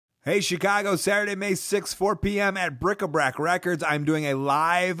Hey, Chicago, Saturday, May 6th, 4 p.m. at Bric-a-Brac Records. I'm doing a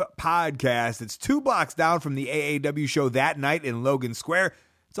live podcast. It's 2 blocks down from the AAW show that night in Logan Square.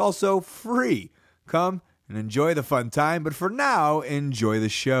 It's also free. Come and enjoy the fun time, but for now, enjoy the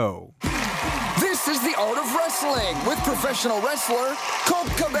show. This is The Art of Wrestling with professional wrestler Colt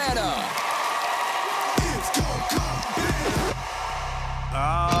Cabana. It's Colt Cabana.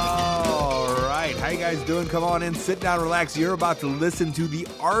 All right. How you guys doing? Come on in, sit down, relax. You're about to listen to The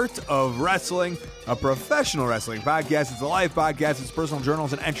Art of Wrestling, a professional wrestling podcast. It's a live podcast. It's personal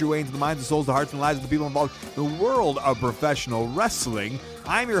journals and entryway into the minds, the souls, the hearts, and lives of the people involved in the world of professional wrestling.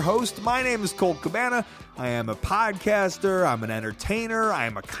 I'm your host. My name is Colt Cabana. I am a podcaster. I'm an entertainer. I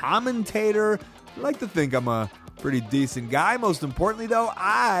am a commentator. I like to think I'm a pretty decent guy. Most importantly, though,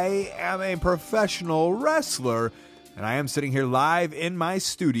 I am a professional wrestler. And I am sitting here live in my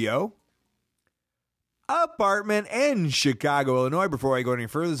studio apartment in Chicago, Illinois. Before I go any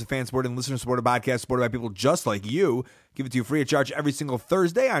further, this is a fan-supported and listener-supported podcast supported by people just like you. Give it to you free of charge every single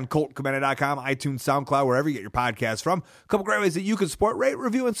Thursday on ColtCabana.com, iTunes, SoundCloud, wherever you get your podcasts from. A couple great ways that you can support, rate,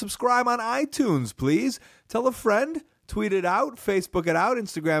 review, and subscribe on iTunes, please. Tell a friend. Tweet it out, Facebook it out,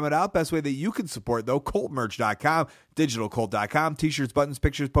 Instagram it out. Best way that you can support, though, ColtMerch.com, DigitalColt.com, t-shirts, buttons,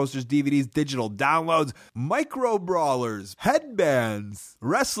 pictures, posters, DVDs, digital downloads, micro brawlers, headbands,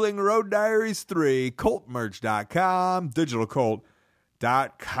 Wrestling Road Diaries 3, ColtMerch.com,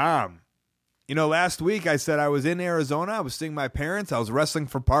 DigitalColt.com. You know, last week I said I was in Arizona. I was seeing my parents. I was wrestling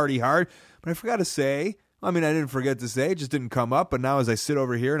for Party Hard, but I forgot to say, I didn't forget to say, it just didn't come up. But now as I sit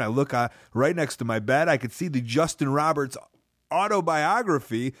over here and I look right next to my bed, I could see the Justin Roberts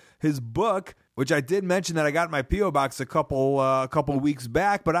autobiography, his book, which I did mention that I got in my P.O. box a couple weeks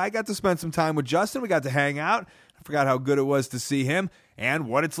back. But I got to spend some time with Justin. We got to hang out. I forgot how good it was to see him and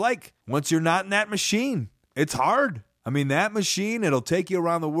what it's like once you're not in that machine. It's hard. That machine, it'll take you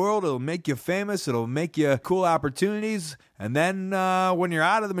around the world. It'll make you famous. It'll make you cool opportunities. And then when you're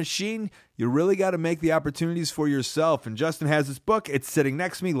out of the machine, you really got to make the opportunities for yourself. And Justin has this book. It's sitting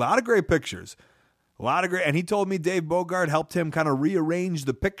next to me. A lot of great pictures. And he told me Dave Bogart helped him kind of rearrange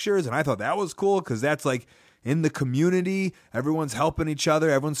the pictures. And I thought that was cool because that's like in the community. Everyone's helping each other.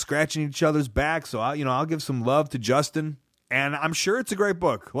 Everyone's scratching each other's back. So, I'll give some love to Justin. And I'm sure it's a great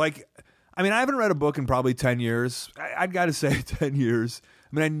book. I haven't read a book in probably 10 years. I'd got to say 10 years.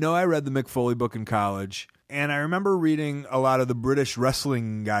 I know I read the Mick Foley book in college, and I remember reading a lot of the British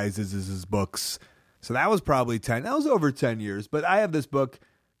wrestling guys' books. So that was probably 10. That was over 10 years. But I have this book,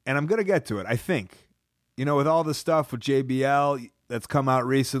 and I'm going to get to it, I think. With all the stuff with JBL that's come out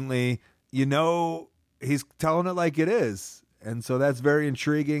recently, he's telling it like it is. And so that's very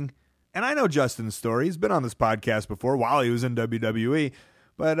intriguing. And I know Justin's story. He's been on this podcast before while he was in WWE.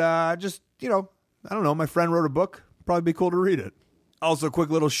 But I don't know. My friend wrote a book. Probably be cool to read it. Also, a quick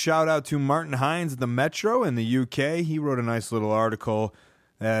little shout out to Martin Hines at the Metro in the UK. He wrote a nice little article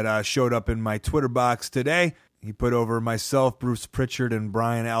that showed up in my Twitter box today. He put over myself, Bruce Pritchard, and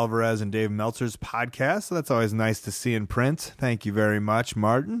Brian Alvarez and Dave Meltzer's podcast. So that's always nice to see in print. Thank you very much,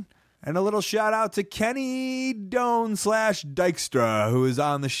 Martin. And a little shout out to Kenny Doane / Dykstra, who is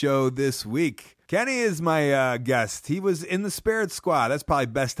on the show this week. Kenny is my guest. He was in the Spirit Squad. That's probably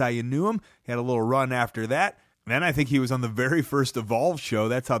best how you knew him. He had a little run after that. Then I think he was on the very first Evolve show.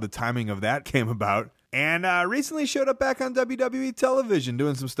 That's how the timing of that came about. And recently showed up back on WWE television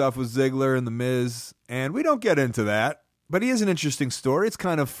doing some stuff with Ziggler and The Miz. And we don't get into that. But he is an interesting story. It's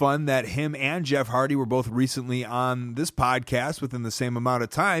kind of fun that him and Jeff Hardy were both recently on this podcast within the same amount of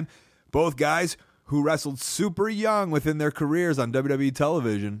time. Both guys who wrestled super young within their careers on WWE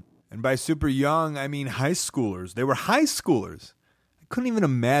television. And by super young, I mean high schoolers. They were high schoolers. I couldn't even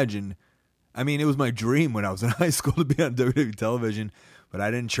imagine. It was my dream when I was in high school to be on WWE television, but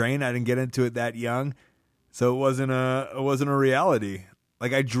I didn't train. I didn't get into it that young, so it wasn't a reality.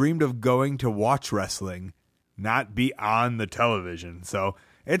 I dreamed of going to watch wrestling, not be on the television. So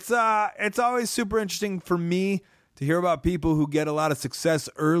it's always super interesting for me to hear about people who get a lot of success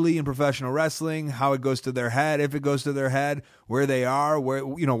early in professional wrestling, how it goes to their head, if it goes to their head, where they are, where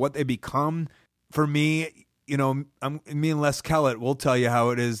what they become. For me, me and Les Kellett will tell you how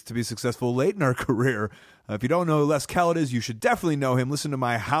it is to be successful late in our career. If you don't know who Les Kellett is, you should definitely know him. Listen to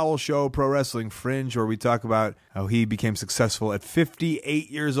my Howl Show Pro Wrestling Fringe, where we talk about how he became successful at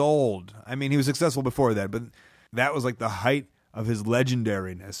 58 years old. He was successful before that, but that was like the height of his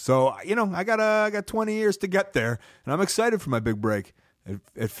legendariness. So, I got 20 years to get there, and I'm excited for my big break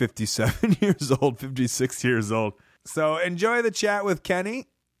at 57 years old, 56 years old. So enjoy the chat with Kenny.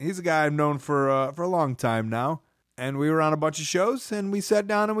 He's a guy I've known for a long time now, and we were on a bunch of shows, and we sat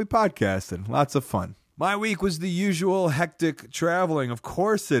down and we podcasted. Lots of fun. My week was the usual hectic traveling. Of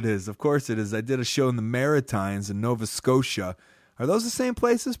course it is. Of course it is. I did a show in the Maritimes in Nova Scotia. Are those the same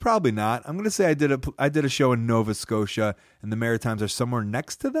places? Probably not. I'm going to say I did a show in Nova Scotia, and the Maritimes are somewhere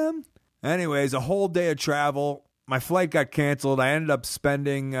next to them. Anyways, a whole day of travel. My flight got canceled. I ended up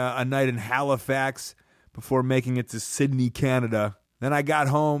spending a night in Halifax before making it to Sydney, Canada. Then I got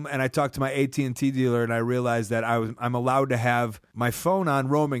home and I talked to my AT&T dealer, and I realized that I'm allowed to have my phone on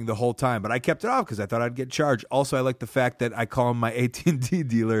roaming the whole time, but I kept it off because I thought I'd get charged. Also, I like the fact that I call him my AT&T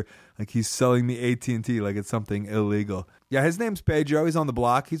dealer like he's selling me AT&T like it's something illegal. Yeah, his name's Pedro. He's on the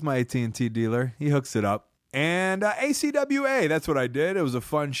block. He's my AT&T dealer. He hooks it up. And ACWA, that's what I did. It was a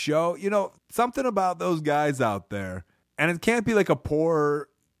fun show. You know, something about those guys out there. And it can't be like a poor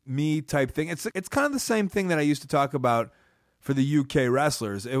me type thing. It's kind of the same thing that I used to talk about for the UK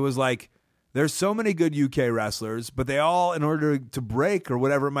wrestlers. It was like, there's so many good UK wrestlers, but they all, in order to break or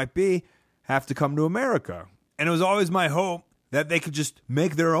whatever it might be, have to come to America. And it was always my hope that they could just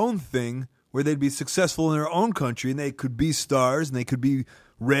make their own thing where they'd be successful in their own country and they could be stars and they could be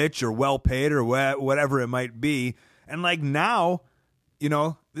rich or well paid or whatever it might be. And like now, you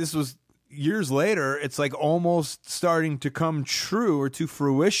know, this was years later, it's like almost starting to come true or to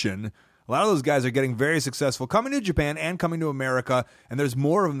fruition. A lot of those guys are getting very successful coming to Japan and coming to America, and there's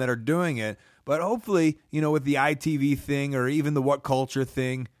more of them that are doing it. But hopefully, you know, with the ITV thing or even the What Culture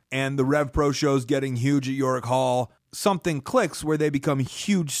thing and the Rev Pro shows getting huge at York Hall, something clicks where they become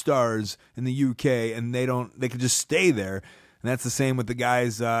huge stars in the UK and they can just stay there. And that's the same with the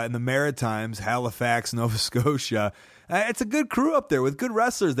guys in the Maritimes, Halifax, Nova Scotia. It's a good crew up there with good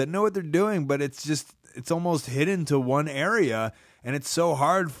wrestlers that know what they're doing, but it's almost hidden to one area, and it's so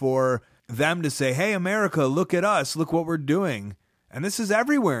hard for them to say, hey, America, look at us, look what we're doing. And this is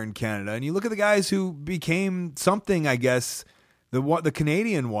everywhere in Canada. And you look at the guys who became something, I guess, the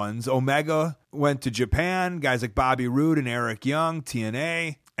Canadian ones. Omega went to Japan, guys like Bobby Roode and Eric Young,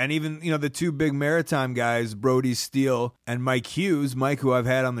 TNA, and even, you know, the two big maritime guys, Brody Steele and Mike Hughes. Mike, who I've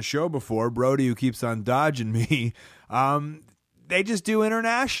had on the show before, Brody, who keeps on dodging me. They just do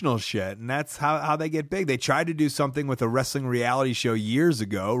international shit, and that's how they get big. They tried to do something with a wrestling reality show years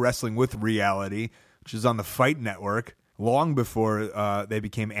ago, Wrestling with Reality, which is on the Fight Network, long before they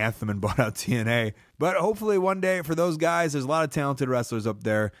became Anthem and bought out TNA. But hopefully one day for those guys, there's a lot of talented wrestlers up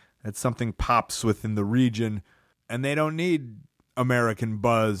there, that something pops within the region, and they don't need American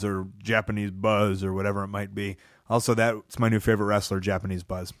buzz or Japanese buzz or whatever it might be. Also, that's my new favorite wrestler, Japanese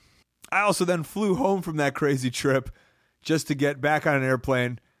Buzz. I also then flew home from that crazy trip just to get back on an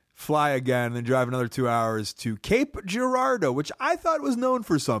airplane, fly again, and then drive another 2 hours to Cape Girardeau, which I thought was known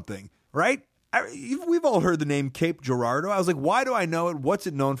for something, right? We've all heard the name Cape Girardeau. I was like, why do I know it? What's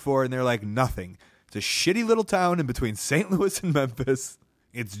it known for? And they're like, nothing. It's a shitty little town in between St. Louis and Memphis.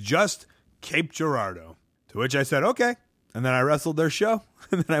 It's just Cape Girardeau. To which I said, okay. And then I wrestled their show,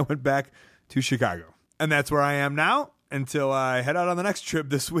 and then I went back to Chicago. And that's where I am now, until I head out on the next trip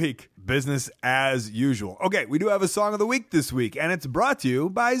this week. Business as usual. Okay, we do have a song of the week this week, and it's brought to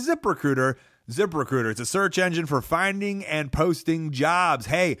you by ZipRecruiter. ZipRecruiter, it's a search engine for finding and posting jobs.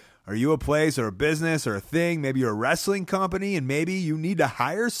 Hey, are you a place or a business or a thing? Maybe you're a wrestling company, and maybe you need to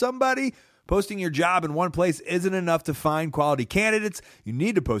hire somebody? Posting your job in one place isn't enough to find quality candidates. You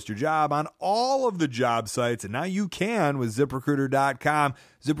need to post your job on all of the job sites, and now you can with ZipRecruiter.com.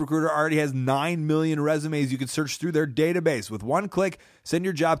 ZipRecruiter already has 9 million resumes you can search through their database. With one click, send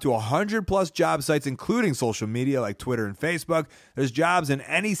your job to 100+ job sites, including social media like Twitter and Facebook. There's jobs in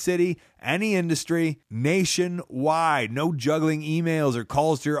any city, any industry, nationwide. No juggling emails or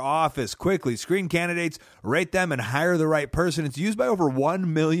calls to your office. Quickly screen candidates, rate them, and hire the right person. It's used by over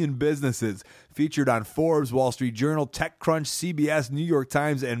 1 million businesses. Featured on Forbes, Wall Street Journal, TechCrunch, CBS, New York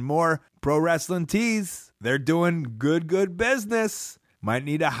Times, and more. Pro Wrestling Tees. They're doing good business. Might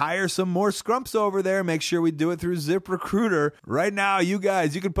need to hire some more scrumps over there. Make sure we do it through ZipRecruiter. Right now, you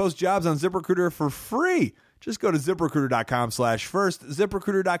guys, you can post jobs on ZipRecruiter for free. Just go to ZipRecruiter.com/first.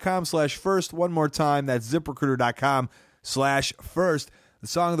 ZipRecruiter.com/first. One more time, that's ZipRecruiter.com/first. The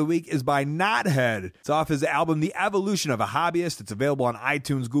song of the week is by Knothead. It's off his album, The Evolution of a Hobbyist. It's available on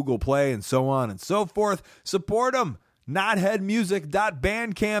iTunes, Google Play, and so on and so forth. Support him.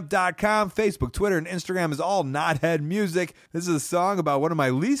 Knotheadmusic.bandcamp.com. Facebook, Twitter, and Instagram is all Knothead Music. This is a song about one of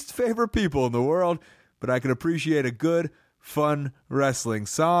my least favorite people in the world, but I can appreciate a good, fun wrestling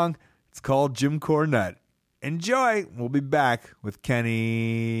song. It's called Jim Cornette. Enjoy. We'll be back with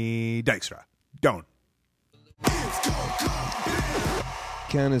Kenny Dykstra. Don't.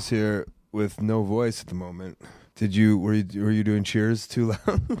 Ken is here with no voice at the moment. Were you doing cheers too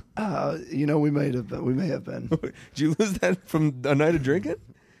loud? We may have been. Did you lose that from a night of drinking?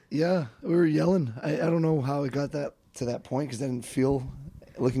 Yeah, we were yelling. I don't know how it got to that point because I didn't feel.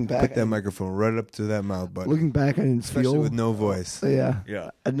 Looking back, Put that microphone right up to that mouth button. Looking back, I didn't Especially feel with no voice. Yeah,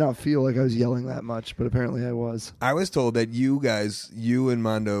 I did not feel like I was yelling that much, but apparently I was. I was told that you guys, you and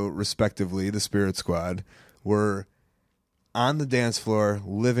Mondo, respectively, the Spirit Squad, were on the dance floor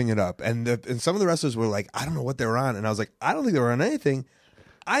living it up, and some of the wrestlers were like, I don't know what they were on, and I was like, I don't think they were on anything.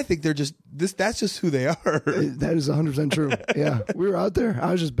 I think they're just this. That's just who they are. That is 100% true. Yeah, we were out there.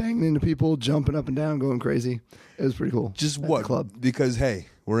 I was just banging into people, jumping up and down, going crazy. It was pretty cool. Just at what? the club? Because hey,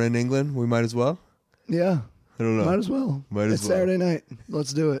 we're in England. We might as well. Yeah, I don't know. Might as well. It's Saturday night.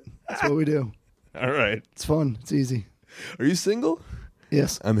 Let's do it. That's what we do. All right. It's fun. It's easy. Are you single?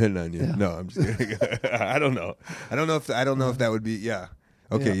 Yes. I'm hitting on you. Yeah. No, I'm just kidding. I don't know. I don't know if that would be. Yeah.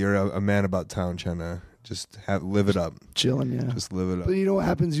 Okay, Yeah. you're a man about town, trying to just live it up. Chilling. Yeah. Just live it up. But you know what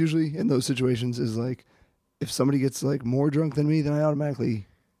happens usually in those situations is like, if somebody gets like more drunk than me, then I automatically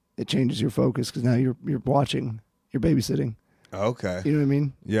it changes your focus because now you're watching, you're babysitting. Okay. You know what I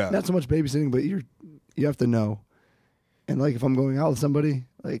mean? Yeah. Not so much babysitting, but you have to know. And like if I'm going out with somebody,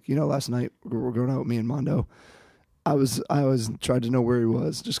 like last night we're going out with me and Mondo. I was tried to know where he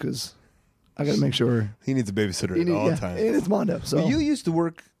was just because I got to make sure he needs a babysitter at all times. And it's Mondo. So But you used to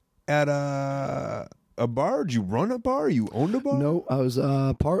work at a bar. Did you run a bar? You owned a bar? No, I was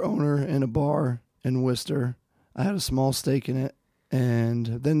part owner in a bar in Worcester. I had a small stake in it, and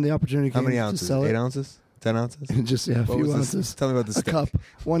then the opportunity came How many to ounces? sell 8 it. ounces? 10 ounces? Just a What few was ounces. this? Tell me about the A steak. cup,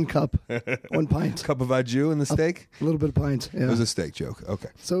 1 pint, Cup of au jus in the steak? a little bit of pint. Yeah. It was a steak joke. Okay.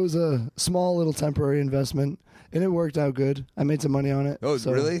 So it was a small little temporary investment, and it worked out good. I made some money on it. Oh,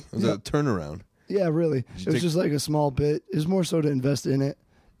 so, really? It was yeah. a turnaround. Yeah, really. you It was take- just like a small bit. It was more so to invest in it,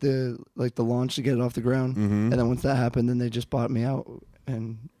 the launch to get it off the ground, Mm-hmm. and then once that happened, then they just bought me out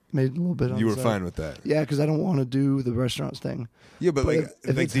and made a little bit on You the were side. fine with that. Yeah, because I don't want to do the restaurants thing. Yeah, but like,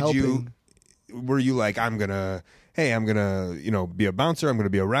 if it's did you? helping- Were you like, I'm gonna be a bouncer. I'm gonna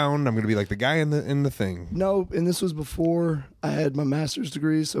be around. I'm gonna be like the guy in the thing. No, and this was before I had my master's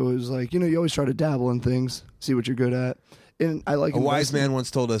degree, so it was like you always try to dabble in things, see what you're good at, and I like A wise investing. man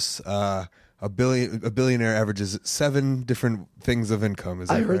once told us, a billionaire averages 7 different things of income. Is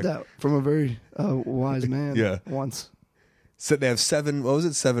that I heard correct? that from a very wise man. Yeah. Once. So they have 7. What was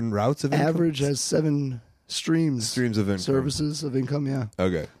it? 7 routes of income? Average has 7 streams Streams of income. services of income. Yeah,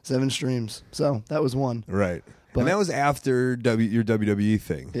 Okay, 7 streams. So that was one. right. But- and that was after your WWE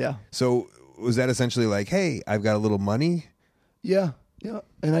thing. Yeah. So was that essentially like, hey, I've got a little money? Yeah,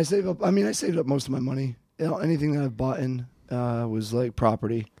 and I save up. I mean, I saved up most of my money. Anything that I've bought in was like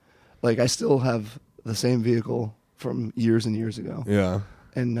property. Like I still have the same vehicle from years and years ago, Yeah.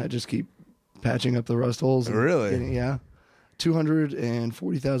 and I just keep patching up the rust holes. And Really? yeah.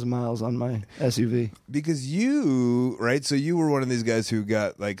 240,000 miles on my SUV. Because you, right? So you were one of these guys who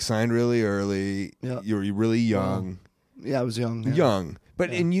got like signed really early. Yeah. You were really young. Yeah, I was young. Yeah. Young.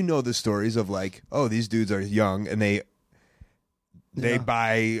 But Yeah. and you know the stories of like, oh, these dudes are young and they Yeah.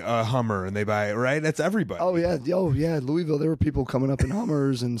 buy a Hummer and they buy, right? That's everybody. Oh yeah, Louisville. There were people coming up in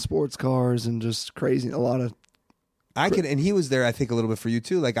Hummers and sports cars and just crazy. A lot of And he was there, I think, a little bit for you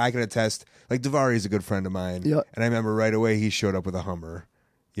too. Like I can attest, like Davari is a good friend of mine. Yeah. And I remember right away he showed up with a Hummer.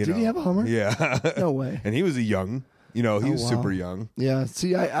 Did he have a Hummer? Yeah. No way. And he was a young, he Oh, was wow. super young. Yeah.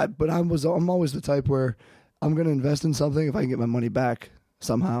 See, I'm always the type where I'm going to invest in something if I can get my money back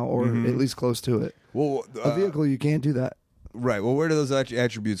somehow or Mm-hmm. at least close to it. Well, A vehicle, you can't do that. right. Well, where do those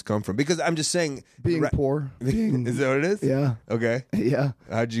attributes come from? Because I'm just saying, Being right- poor. is that what it is? Yeah. Okay. Yeah.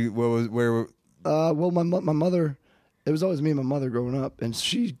 How'd you? Where? Well, my mother. It was always me and my mother growing up, and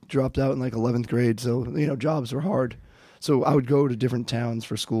she dropped out in like 11th grade. So jobs were hard. So I would go to different towns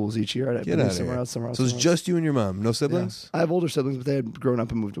for schools each year. I'd Get move out of somewhere here. else, somewhere else. So it's somewhere else. just you and your mom, no Yeah. siblings. I have older siblings, but they had grown up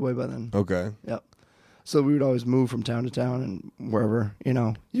and moved away by then. Okay. Yep. So we would always move from town to town and wherever,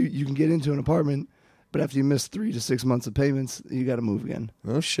 you can get into an apartment, but after you miss 3 to 6 months of payments, you got to move again.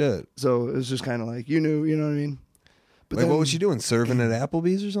 Oh shit. So it was just kind of like, you know what I mean? But Like, then, what was she doing? Serving at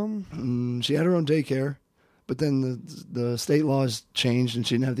Applebee's or something? She had her own daycare, but then the state laws changed and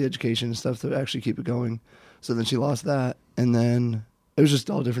she didn't have the education and stuff to actually keep it going. So then she lost that. And then it was just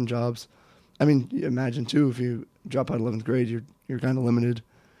all different jobs. I mean, you imagine too, if you drop out of 11th grade, you're kind of limited.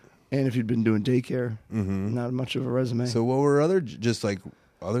 And if you'd been doing daycare, not much of a resume. So what were just like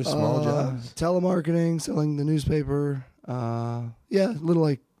other small jobs? Telemarketing, selling the newspaper. Little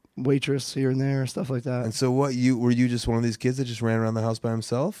like waitress here and there, stuff like that. And so were you just one of these kids that just ran around the house by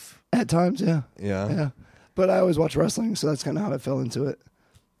himself? At times, yeah. Yeah. But I always watched wrestling, so that's kind of how I fell into it.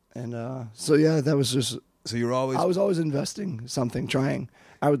 And that was just. So you were always. I was always investing something, trying.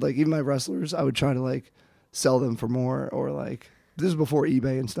 I would even my wrestlers. I would try to sell them for more, or This is before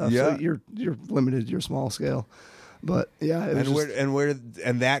eBay and stuff. Yeah. So you're limited. You're small scale. But yeah, it was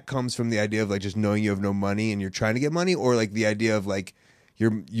and that comes from the idea of like just knowing you have no money and you're trying to get money, or like the idea of like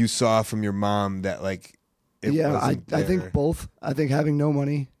you saw from your mom that like it wasn't there. I think both. I think having no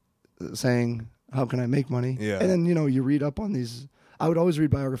money, saying how can I make money, and then you read up on these. I would always read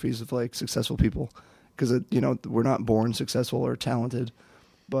biographies of like successful people because we're not born successful or talented,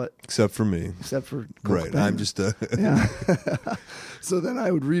 but except for me, Colt right. Cabana. I'm just a yeah. So then I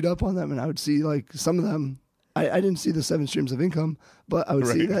would read up on them and I would see like some of them. I didn't see the 7 streams of income, but I would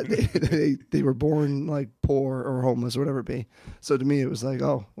see that they were born like poor or homeless or whatever it be. So to me, it was like,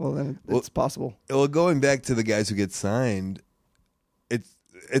 oh, well, then it's possible. Well, going back to the guys who get signed,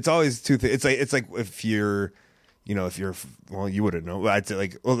 it's always two things. It's like if you're, well, you wouldn't know. I'd say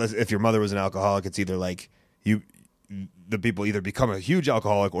like, well, if your mother was an alcoholic, it's either like the people either become a huge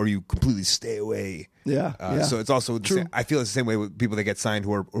alcoholic or you completely stay away. Yeah. So it's also I feel it's the same way with people that get signed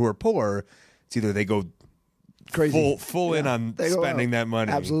who are poor. It's either they go crazy full in on spending that money.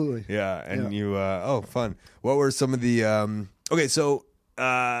 Absolutely. Yeah. And you fun. What were some of the okay, so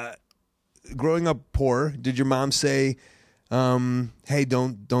growing up poor, did your mom say hey,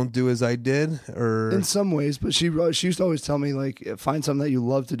 don't do as I did? Or in some ways, but she used to always tell me like find something that you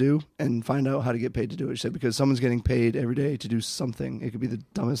love to do and find out how to get paid to do it. She said because someone's getting paid every day to do something. It could be the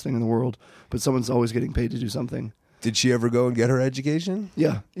dumbest thing in the world, but someone's always getting paid to do something. Did she ever go and get her education?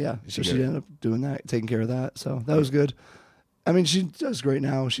 Yeah. So she ended up doing that, taking care of that. So that was good. I mean, she does great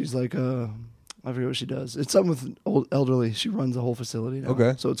now. She's like, I forget what she does. It's something with old elderly. She runs a whole facility now.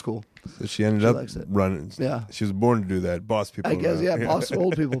 Okay. So it's cool. So she ended up running. Yeah. She was born to do that. Boss people. I guess, boss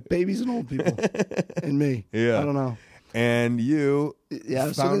old people. Babies and old people. And me. Yeah. I don't know. And you.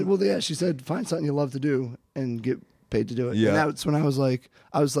 Yeah. She said, find something you love to do and get paid to do it. Yeah. And that's when I was like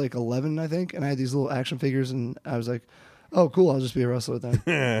 11, I think, and I had these little action figures, and I was like, oh, cool, I'll just be a wrestler then.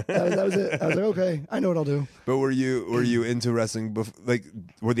 that was it. I was like, okay, I know what I'll do. But were you into wrestling? Like,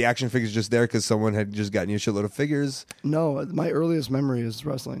 were the action figures just there because someone had just gotten you a shitload of figures? No, my earliest memory is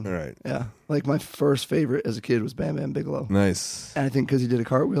wrestling. All right. Yeah. Like, my first favorite as a kid was Bam Bam Bigelow. Nice. And I think because he did a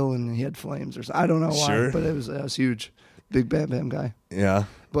cartwheel and he had flames or something. I don't know why, but it was huge. Big Bam Bam guy. Yeah.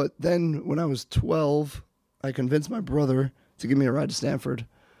 But then when I was 12, I convinced my brother to give me a ride to Stanford.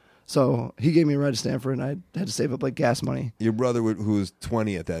 So he gave me a ride to Stanford, and I had to save up like gas money. Your brother, who was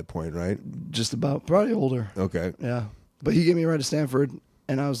 20 at that point, right? Just about, probably older. Okay. Yeah. But he gave me a ride to Stanford,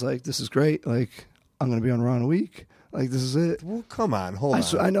 and I was like, this is great. Like, I'm going to be on Raw in a week. Like, this is it. Well, come on, hold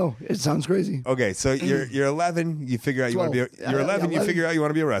on. I know. It sounds crazy. Okay, so you're 11. You figure out you want to be. You're 11. You figure out you want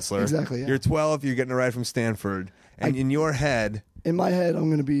to be a wrestler. Exactly. Yeah. You're 12. You're getting a ride from Stanford, and in your head, I'm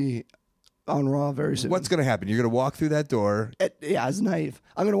going to be on Raw very soon. What's going to happen? You're going to walk through that door. It's naive.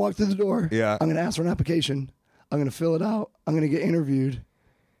 I'm going to walk through the door. Yeah. I'm going to ask for an application. I'm going to fill it out. I'm going to get interviewed.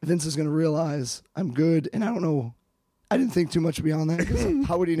 Vince is going to realize I'm good, and I don't know. I didn't think too much beyond that because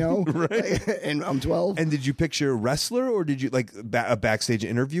how would he know? Right. And I'm 12. And did you picture a wrestler, or did you like a backstage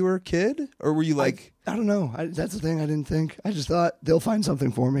interviewer kid, or were you like? I don't know. That's the thing. I didn't think. I just thought they'll find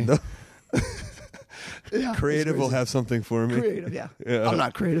something for me. Yeah, creative will have something for me. Creative, yeah. I'm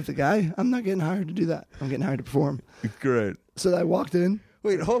not creative, the guy. I'm not getting hired to do that. I'm getting hired to perform. Great. So I walked in.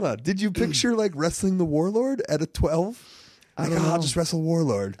 Wait, hold on. Did you picture like wrestling the Warlord at a 12? I don't know. I'll just wrestle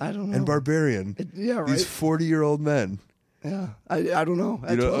Warlord. I don't know. And Barbarian. Yeah, right. These 40-year-old men. Yeah. I don't know.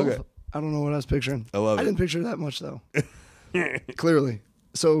 At 12, okay. I don't know what I was picturing. I love it. I didn't picture that much, though. Clearly.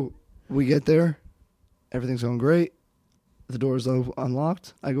 So we get there. Everything's going great. The door's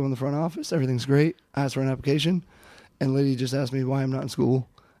unlocked. I go in the front office. Everything's great. I ask for an application. And lady just asked me why I'm not in school.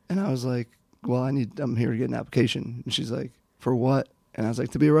 And I was like, well, I'm here to get an application. And she's like, for what? And I was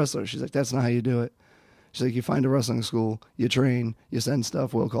like, to be a wrestler. She's like, that's not how you do it. She's like, you find a wrestling school, you train, you send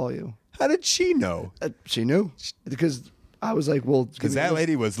stuff, we'll call you. How did she know? She knew. Because I was like, well. Because that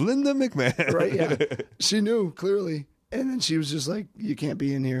lady was Linda McMahon. Right, yeah. She knew, clearly. And then she was just like, you can't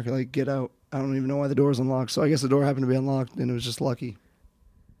be in here. Like, get out. I don't even know why the door's unlocked. So I guess the door happened to be unlocked, and it was just lucky.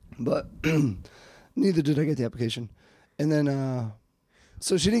 But neither did I get the application. And then,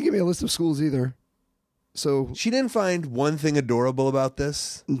 so she didn't give me a list of schools either. So she didn't find one thing adorable about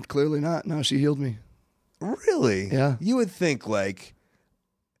this? Clearly not. No, she healed me. Really? Yeah. You would think, like,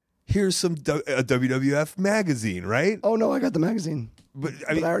 here's a WWF magazine, right? Oh, no, I got the magazine. But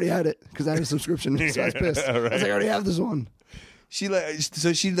I already had it because I had a subscription. So I was pissed. Right. I was like, I already have this one. She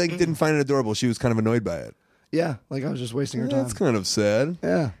didn't find it adorable. She was kind of annoyed by it. Yeah, like I was just wasting her time. That's kind of sad.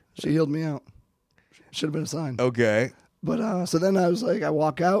 Yeah, she healed me out. Should have been a sign. Okay. But so then I was like, I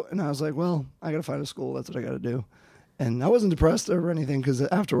walk out and I was like, well, I got to find a school. That's what I got to do. And I wasn't depressed or anything because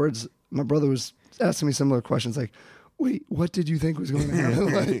afterwards, my brother was asking me similar questions like, wait, what did you think was going to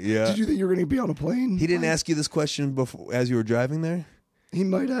happen? Like, Yeah. Did you think you were going to be on a plane? He didn't ask you this question before as you were driving there? He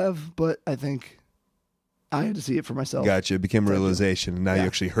might have, but I think I had to see it for myself. Gotcha. It became a realization. And now you Yeah.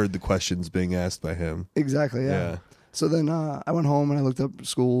 actually heard the questions being asked by him. Exactly, yeah. So then I went home and I looked up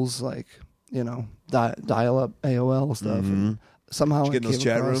schools like, dial-up AOL stuff. And somehow Did you get in those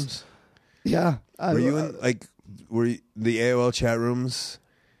chat across- rooms? Yeah. Were you in, were you, the AOL chat rooms,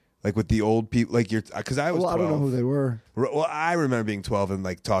 like with the old people, like because I was 12. I don't know who they were. Well, I remember being 12 and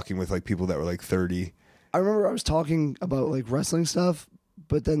like talking with like people that were like 30. I remember I was talking about like wrestling stuff,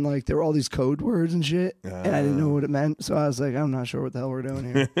 but then like there were all these code words and shit, and I didn't know what it meant. So I was like, I'm not sure what the hell we're doing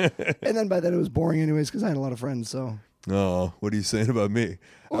here. And then by then it was boring anyways because I had a lot of friends. So. Oh, what are you saying about me?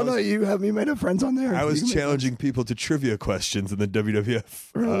 Well, no, you might have friends on there. I was You can make challenging people to trivia questions in the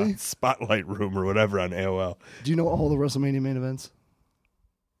WWF Really? spotlight room or whatever on AOL. Do you know all the WrestleMania main events?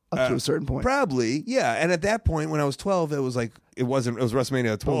 Up to a certain point. Probably, yeah. And at that point, when I was 12, it was like it was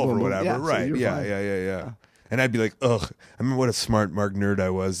WrestleMania 12 Boom, or boom, boom. whatever, Yeah, so right? you're Yeah, fine. yeah. And I'd be like, ugh. I remember what a smart Mark nerd I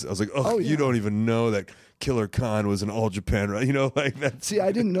was. I was like, ugh, Oh, yeah. you don't even know that Killer Khan was in All Japan, right? Like that. See,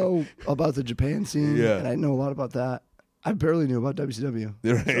 I didn't know about the Japan scene, Yeah. and I didn't know a lot about that. I barely knew about WCW.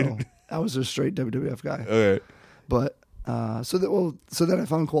 Right. So I was a straight WWF guy. Okay. But so then I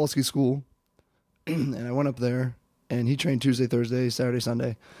found Kowalski School, and I went up there, and he trained Tuesday, Thursday, Saturday,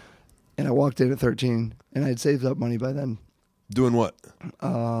 Sunday, and I walked in at 13, and I had saved up money by then. Doing what?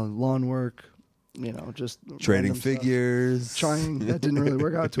 Lawn work, just Trading random stuff. figures. Trying. That didn't really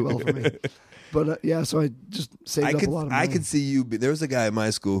work out too well for me. But so I just saved up a lot of money. I could see you. There was a guy at my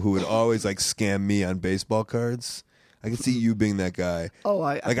school who would always like scam me on baseball cards. I could see you being that guy. Oh,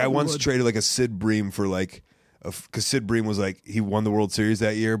 I I probably once would. traded like a Sid Bream for like, because Sid Bream was like he won the World Series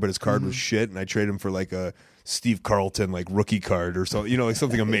that year, but his card Mm-hmm. was shit, and I traded him for like a Steve Carlton like rookie card or something, like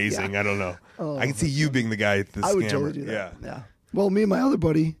something amazing. I don't know. I can see you being the guy. The I would scammer. totally do that. Yeah. Well, me and my other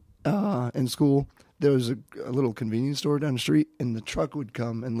buddy in school, there was a little convenience store down the street, and the truck would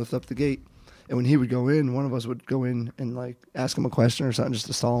come and lift up the gate. And when he would go in, one of us would go in and like ask him a question or something just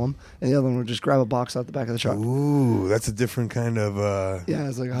to stall him, and the other one would just grab a box out the back of the truck. Ooh, that's a different kind of Yeah,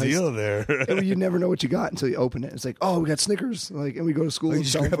 it's like a heist. deal there. And you never know what you got until you open it. It's like, oh, we got Snickers, and we go to school you and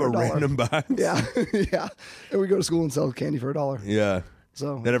just sell them grab for a $1. random box. Yeah, yeah. And we go to school and sell candy for $1. Yeah.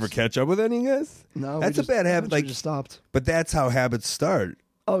 So That ever catch up with any of you guys? No, That's a bad habit. Like Like, just stopped. but that's how habits start.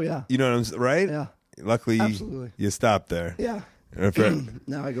 Oh yeah, You know what I'm saying, right? yeah, Luckily, Absolutely. you stopped there. yeah. I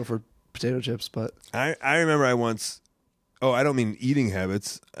Now I go for potato chips, but remember I once. Oh, I don't mean eating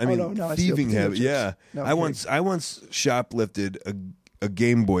habits. I mean no, I steal thieving potato habits. chips. Yeah, No, I once shoplifted a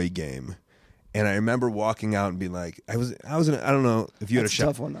Game Boy game, and I remember walking out and being like, I don't know if you That's a had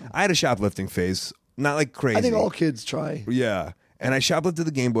a tough one, though. I had a shoplifting phase, not like crazy. I think all kids try. Yeah, and I shoplifted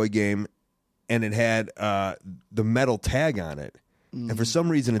the Game Boy game, and it had the metal tag on it, and for some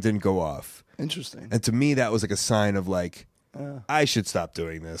reason it didn't go off. Interesting, And to me, that was like a sign of like, I should stop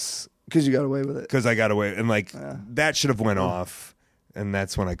doing this because you got away with it. because I got away, and like that should have went off, and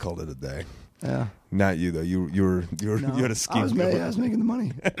that's when I called it a day. Yeah, Not you though. You had a scheme. I was making the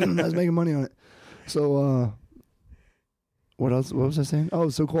money. I was making money on it. So what else? What was I saying? Oh,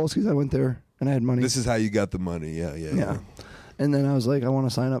 so Kowalski's. I went there and I had money. This is how you got the money. Yeah. Yeah. And then I was like, I want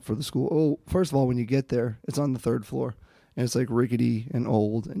to sign up for the school. Oh, first of all, when you get there, it's on the 3rd floor, and it's like rickety and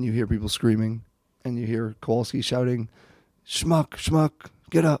old, and you hear people screaming, and you hear Kowalski shouting, "Schmuck, schmuck,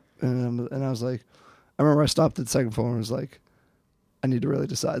 get up!" And I was like, I remember I stopped at the 2nd floor and was like, I need to really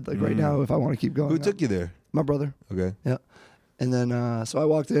decide, like right now, if I want to keep going. Who took you there? My brother. Okay. Yeah. And then so I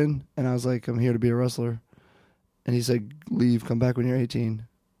walked in, and I was like, I'm here to be a wrestler, and he said, leave, come back when you're 18.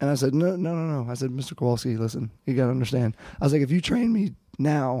 And I said, no. I said, Mr. Kowalski, listen, you got to understand. I was like, if you train me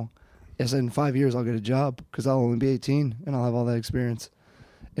now, I said, in 5 years, I'll get a job because I'll only be 18 and I'll have all that experience.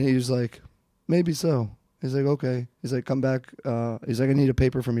 And he was like, maybe so. He's like, okay. He's like, come back. He's like, I need a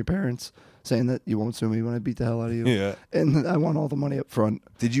paper from your parents saying that you won't sue me when I beat the hell out of you. Yeah. And I want all the money up front.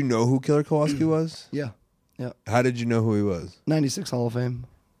 Did you know who Killer Kowalski was? Yeah. Yeah. How did you know who he was? 96 Hall of Fame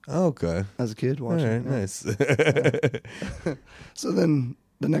Oh, okay. as a kid All watching. right. Yeah. Nice. So then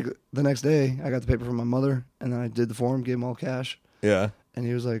the next day, I got the paper from my mother, and then I did the form, gave him all cash, Yeah. and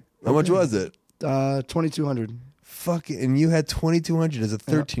he was like, How much okay. was it? $2,200. Fuck it. And you had 2,200 as a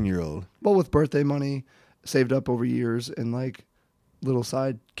 13-year-old. Well, with birthday money saved up over years and like little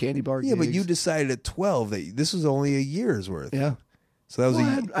side candy bar Yeah, but gigs. you decided at 12 that this was only a year's worth. Yeah. So that was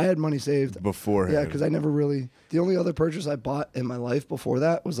Well, I had money saved. beforehand. Yeah, because I never really. The only other purchase I bought in my life before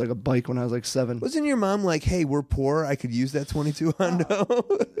that was like a bike when I was like 7. Wasn't your mom like, "Hey, we're poor. I could use that 22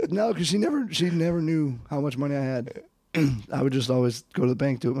 hundo"? No, because she never knew how much money I had. I would just always go to the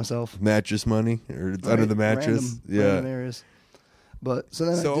bank, do it myself. Mattress money or under the mattress. Random areas. But so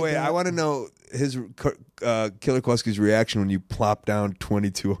then. I want to know his Killer Kowalski's reaction when you plop down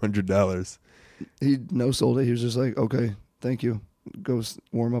 $2,200. He no sold it. He was just like, okay, thank you. Go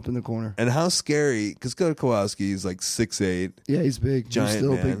warm up in the corner. And how scary? Because Colt Kowalski is like 6'8". Yeah, he's big. Giant he's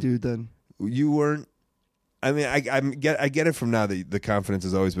still man. a big dude then. You weren't. I mean, I get it from now that the confidence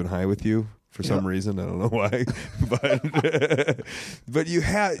has always been high with you for some reason. I don't know why, but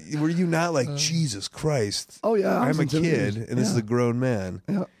were you not like Jesus Christ? Oh yeah, I'm a kid and this is a grown man.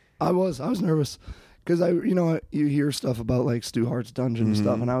 Yeah, I was nervous because you hear stuff about like Stu Hart's dungeon and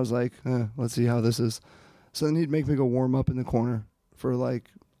stuff, and I was like, let's see how this is. So then he'd make me go warm up in the corner for like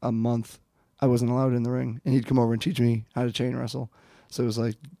a month. I wasn't allowed in the ring, and he'd come over and teach me how to chain wrestle. So it was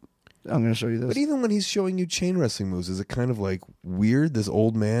like, I'm going to show you this. But even when he's showing you chain wrestling moves, is it kind of like weird? This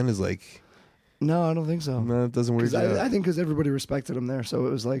old man is like... No, I don't think so. No, it doesn't weird you out. I think because everybody respected him there, so it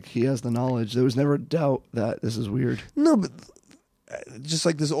was like he has the knowledge. There was never a doubt that this is weird. No, but just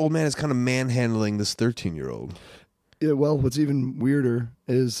like this old man is kind of manhandling this 13-year-old. Yeah, well, what's even weirder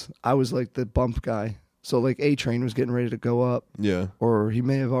is I was like the bump guy. So like A-Train was getting ready to go up. Yeah. Or he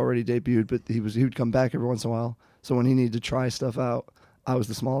may have already debuted, but he would come back every once in a while. So when he needed to try stuff out, I was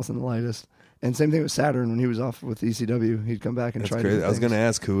the smallest and the lightest. And same thing with Saturn when he was off with ECW. He'd come back and try crazy. I was going to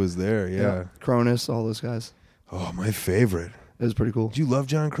ask who was there. Yeah. Cronus, all those guys. Oh, my favorite. It was pretty cool. Did you love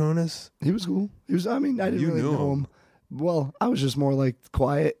John Cronus? He was cool. I didn't really know him. Well, I was just more like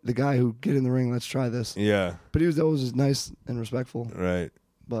quiet, the guy who get in the ring, let's try this. Yeah. But he was always nice and respectful. Right.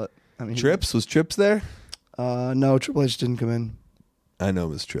 But Trips? Was Trips there? No, Triple H didn't come in. I know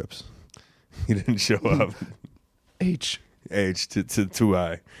Miss Trips. He didn't show up. H to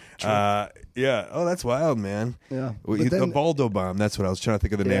I. Yeah. Oh, that's wild, man. Yeah. The Baldo bomb. That's what I was trying to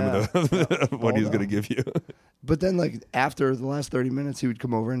think of the name of what he was going to give you. But then, like, after the last 30 minutes, he would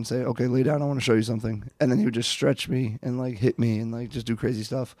come over and say, okay, lay down, I want to show you something. And then he would just stretch me and, like, hit me and, like, just do crazy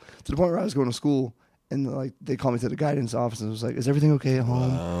stuff. To the point where I was going to school, and, like, they called me to the guidance office and it was like, is everything okay at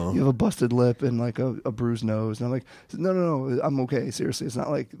home? Wow. You have a busted lip and, like, a bruised nose. And I'm like, no, I'm okay. Seriously, it's not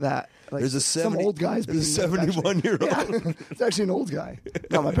like that. Like, There's some old guy's being 71-year-old. Yeah, it's actually an old guy,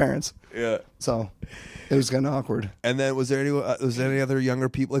 not my parents. Yeah. So it was kind of awkward. And then was there any other younger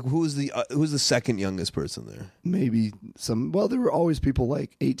people? Like who was the second youngest person there? Maybe some. Well, there were always people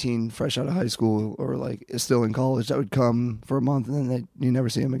like 18, fresh out of high school, or like still in college that would come for a month, and then you never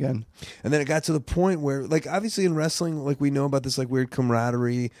see them again. And then it got to the point where, like, obviously in wrestling, like we know about this like weird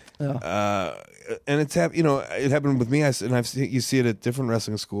camaraderie. Yeah. And it happened with me. You see it at different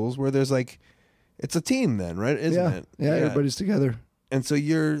wrestling schools where there's like, it's a team then, right? Isn't it? Yeah, everybody's together. And so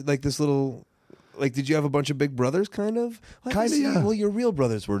you're like this little. Like, did you have a bunch of big brothers, kind of? Kind of, yeah. Well, your real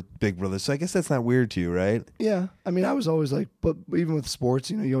brothers were big brothers, so I guess that's not weird to you, right? Yeah. I mean, I was always like, but even with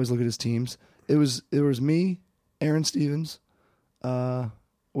sports, you always look at his teams. It was me, Aaron Stevens,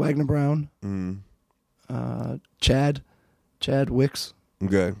 Wagner Brown, Chad Wicks.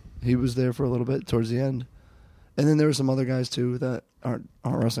 Okay. He was there for a little bit towards the end. And then there were some other guys, too, that aren't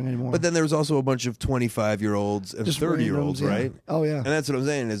wrestling anymore. But then there was also a bunch of 25-year-olds and 30-year-olds, right? Oh, yeah. And that's what I'm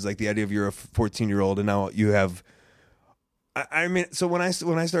saying is like the idea of you're a 14-year-old and now you have... I mean, so when I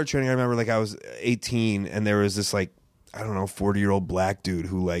started training, I remember like I was 18 and there was this like, I don't know, 40-year-old black dude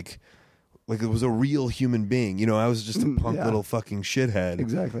who like it was a real human being. I was just a punk little fucking shithead.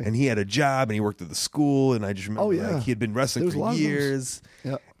 Exactly. And he had a job and he worked at the school and I just remember like he had been wrestling for years.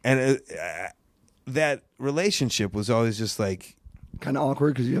 Yeah. And that relationship was always just like kind of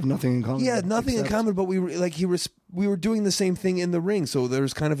awkward because you have nothing in common. Yeah, nothing in common, but we were doing the same thing in the ring, so there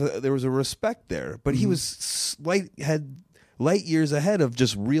was there was a respect there. But he was had light years ahead of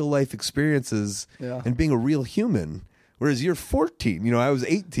just real life experiences and being a real human. Whereas you're 14, I was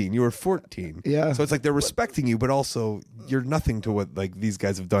 18, you were 14. Yeah. So it's like they're respecting you, but also you're nothing to what like these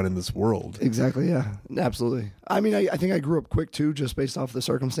guys have done in this world. Exactly, yeah. Absolutely. I mean, I think I grew up quick too, just based off the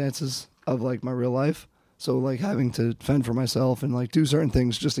circumstances of like my real life. So like having to fend for myself and like do certain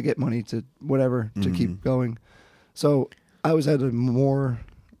things just to get money to whatever to keep going. So I always had a more,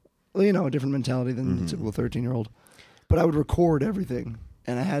 a different mentality than the typical 13-year-old. But I would record everything,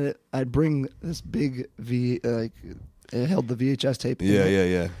 and I'd bring this big it held the VHS tape.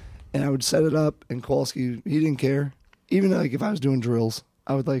 Yeah. And I would set it up, and Kowalski, he didn't care. Even like if I was doing drills,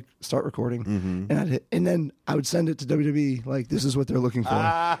 I would like start recording, and then I would send it to WWE. Like, this is what they're looking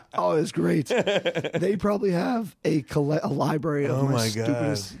for. Oh, it's great. They probably have a library of my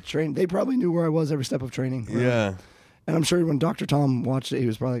stupidest training. They probably knew where I was every step of training. Right? Yeah. And I'm sure when Dr. Tom watched it, he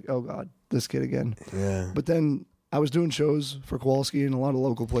was probably like, "Oh God, this kid again." Yeah. But then I was doing shows for Kowalski in a lot of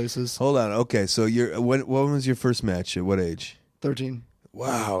local places. Hold on. Okay, so when was your first match? At what age? 13.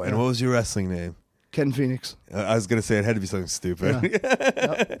 Wow. And what was your wrestling name? Ken Phoenix. I was gonna say it had to be something stupid. Yeah.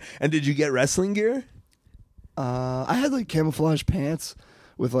 Yep. And did you get wrestling gear? I had like camouflage pants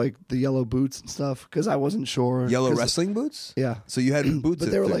with like the yellow boots and stuff because I wasn't sure. Yellow wrestling boots? Yeah. So you had boots,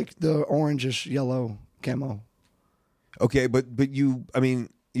 but they were like the orangish yellow camo. Okay, but you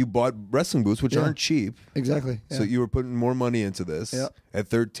bought wrestling boots, which aren't cheap. Exactly. Yeah. So you were putting more money into this at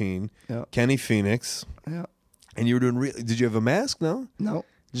 13. Yeah. Kenny Phoenix. Yeah. And you were doing did you have a mask? No? No.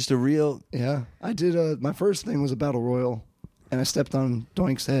 Just a real... Yeah. I did, my first thing was a Battle Royal, and I stepped on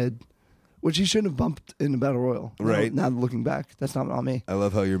Doink's head, which he shouldn't have bumped in the Battle Royal. Right. Now looking back, that's not on me. I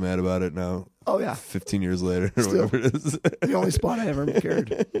love how you're mad about it now. Oh, yeah. 15 years later, or Still, whatever it is. the only spot I ever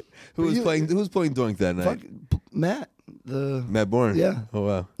cared. Who was playing Doink that night? Matt. Matt Bourne? Yeah. Oh,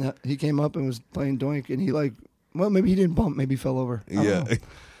 wow. Yeah, he came up and was playing Doink, and he maybe he didn't bump, maybe he fell over. I don't know.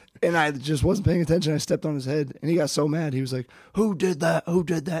 And I just wasn't paying attention. I stepped on his head, and he got so mad. He was like, "Who did that? Who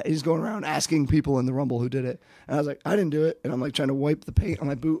did that?" And he's going around asking people in the Rumble who did it. And I was like, "I didn't do it." And I'm like trying to wipe the paint on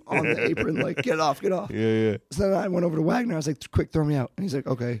my boot on the apron, like, "Get off, get off." Yeah. So then I went over to Wagner. I was like, "Quick, throw me out." And he's like,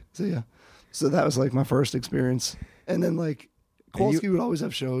 "Okay, see ya." So that was like my first experience. And then like Kowalski would always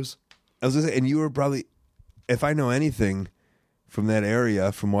have shows. I was gonna say, and you were probably, if I know anything from that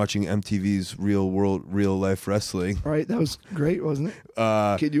area, from watching MTV's Real Life Wrestling. Right, that was great, wasn't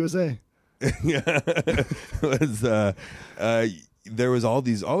it? Kid USA. Yeah, there was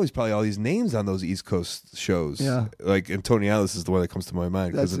always probably all these names on those East Coast shows. Yeah, like, and Tony Ellis is the one that comes to my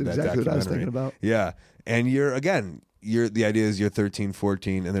mind because that's of that exactly what I was documentary. thinking about. Yeah, and the idea is you're 13,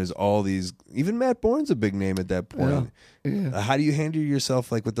 14, and there's all these. Even Matt Bourne's a big name at that point. Yeah. How do you handle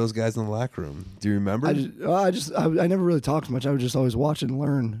yourself like with those guys in the locker room? Do you remember? I never really talked much. I would just always watch and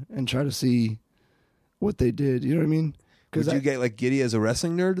learn and try to see what they did. You know what I mean? Did you get like giddy as a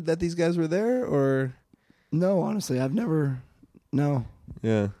wrestling nerd that these guys were there, or? No, honestly, I've never. No.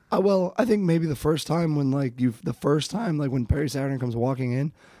 Yeah. Well, I think maybe the first time when when Perry Saturn comes walking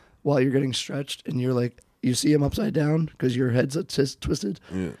in, while you're getting stretched and you're like you see him upside down because your head's twisted.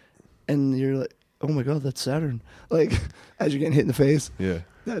 Yeah. And you're like, oh my God, that's Saturn. Like as you're getting hit in the face. Yeah.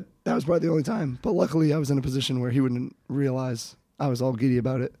 That was probably the only time. But luckily, I was in a position where he wouldn't realize I was all giddy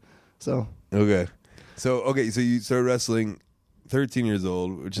about it. So. Okay. So you started wrestling 13 years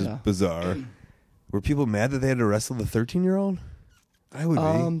old, which is bizarre. Were people mad that they had to wrestle the 13-year-old? I would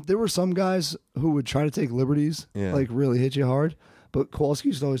be. There were some guys who would try to take liberties, like really hit you hard. But Kowalski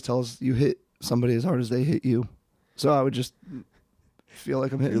used to always tell us, you hit somebody as hard as they hit you. So I would just feel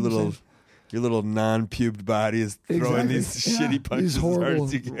like I'm hitting your little non-pubed body is throwing these shitty punches, these horrible, as hard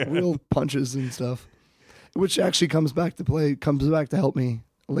as you can. Real punches and stuff, which actually comes back to help me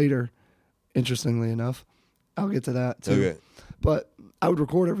later. Interestingly enough, I'll get to that too. Okay. But I would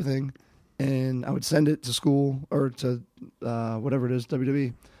record everything, and I would send it to school or to whatever it is,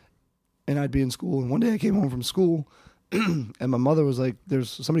 WWE, and I'd be in school. And one day I came home from school, and my mother was like, "There's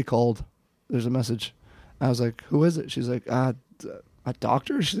somebody called. There's a message." I was like, "Who is it?" She's like, "A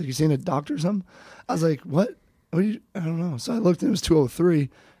doctor." She's like, "You seen a doctor or something?" I was like, "What? I don't know." So I looked, and it was 203,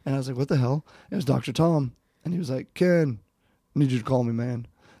 and I was like, "What the hell?" It was Dr. Tom, and he was like, "Ken, I need you to call me, man."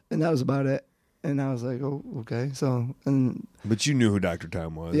 And that was about it. And I was like, "Oh, okay." So, but you knew who Dr.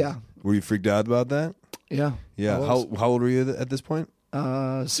 Tom was. Yeah. Were you freaked out about that? Yeah. Yeah. How old were you at this point?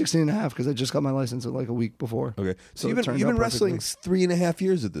 16 and a half, because I just got my license like a week before. Okay. So you've been wrestling 3.5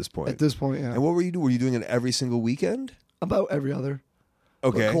 years at this point. At this point, yeah. And what were you doing? Were you doing it every single weekend? About every other.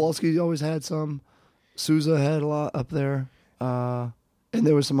 Okay. But Kowalski always had some. Souza had a lot up there. And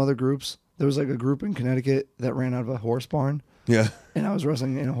there was some other groups. There was like a group in Connecticut that ran out of a horse barn. Yeah. And I was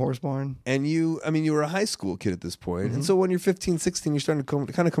wrestling in a horse barn. And you were a high school kid at this point. Mm-hmm. And so when you're 15, 16, you're starting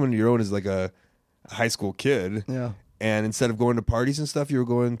to kind of come into your own as like a high school kid. Yeah. And instead of going to parties and stuff, you were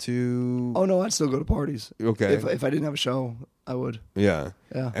going to... Oh, no, I'd still go to parties. Okay. If I didn't have a show, I would. Yeah.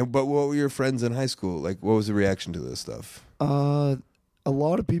 Yeah. But what were your friends in high school? Like, what was the reaction to this stuff? A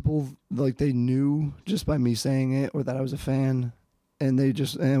lot of people, like, they knew just by me saying it or that I was a fan. And they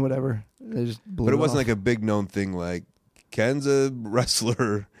just, whatever. They just blew But it wasn't off. like a big known thing like, Ken's a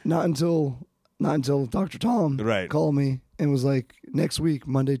wrestler. Not until Dr. Tom called me and was like, next week,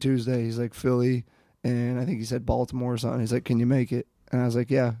 Monday, Tuesday, he's like, Philly, and I think he said Baltimore or something. He's like, can you make it? And I was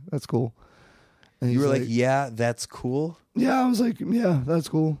like, yeah, that's cool. And you were like, yeah, that's cool? Yeah, I was like, yeah, that's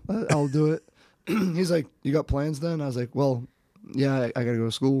cool. I'll do it. He's like, you got plans then? I was like, well, yeah, I got to go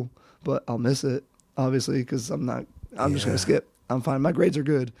to school, but I'll miss it, obviously, because I'm just going to skip. I'm fine. My grades are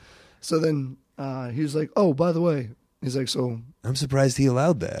good. So then he was like, oh, by the way, He's like, so. I'm surprised he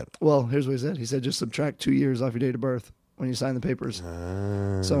allowed that. Well, here's what he said. He said, just subtract 2 years off your date of birth when you sign the papers.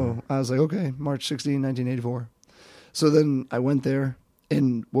 So I was like, okay, March 16, 1984. So then I went there,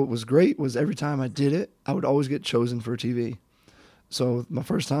 and what was great was every time I did it, I would always get chosen for TV. So my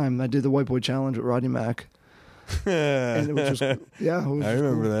first time, I did the White Boy Challenge with Rodney Mack. And it was just, yeah. It was I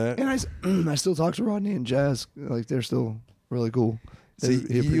remember that. And I still talk to Rodney and Jazz. Like, they're still really cool. So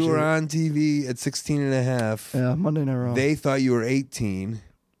you were on TV at 16 and a half. Yeah, Monday Night Raw. They thought you were 18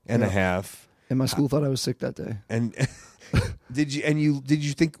 and a half. And my school thought I was sick that day. And did you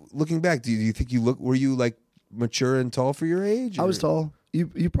think, looking back, do you think were you like mature and tall for your age? I was tall.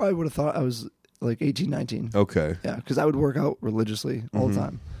 You probably would have thought I was like 18, 19. Okay. Yeah, because I would work out religiously all the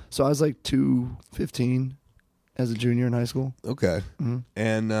time. So I was like 215 as a junior in high school. Okay.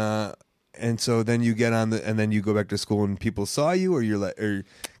 And so then you get on and then you go back to school and people saw you, or you're like,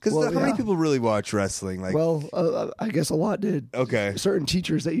 because how many people really watch wrestling? Like, well, I guess a lot did. Okay. Certain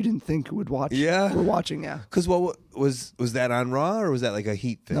teachers that you didn't think would watch. Yeah. Were watching. Yeah. Because what was that on Raw, or was that like a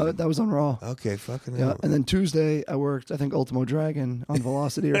Heat thing? No, that was on Raw. Okay, fucking yeah. hell. And then Tuesday I worked, I think, Ultimo Dragon on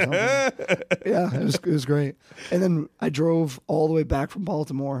Velocity or something. Yeah, it was great. And then I drove all the way back from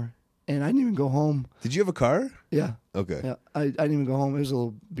Baltimore, and I didn't even go home. Did you have a car? Yeah. Okay. Yeah, I didn't even go home. It was a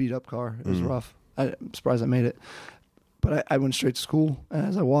little beat up car. It was rough. I'm surprised I made it. But I went straight to school, and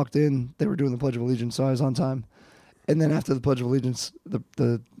as I walked in, they were doing the Pledge of Allegiance, so I was on time. And then after the Pledge of Allegiance,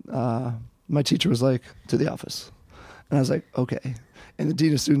 my teacher was like, to the office. And I was like, okay. And the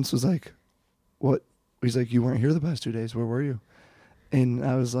dean of students was like, what? He's like, you weren't here the past 2 days. Where were you? And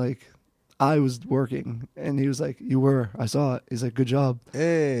I was like, I was working. And he was like, you were. I saw it. He's like, good job.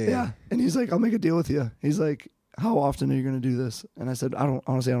 Hey. Yeah. And he's like, I'll make a deal with you. He's like, how often are you going to do this? And I said,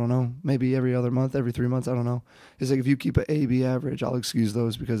 honestly, I don't know. Maybe every other month, every 3 months. I don't know. He's like, if you keep an A-B average, I'll excuse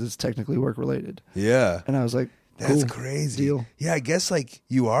those because it's technically work related. Yeah. And I was like, that's cool. crazy. Deal. Yeah. I guess like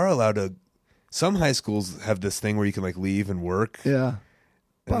you are allowed to, some high schools have this thing where you can like leave and work. Yeah.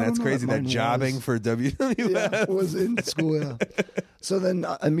 And that's crazy. That jobbing for WWF. Yeah, was in school, yeah. So then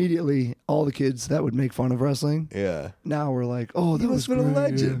immediately all the kids that would make fun of wrestling, now we're like, oh, that was been a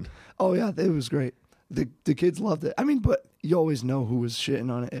legend. Oh, yeah, it was great. The kids loved it. I mean, but you always know who was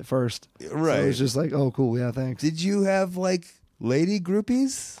shitting on it at first. Right. So it was just like, oh, cool, yeah, thanks. Did you have like lady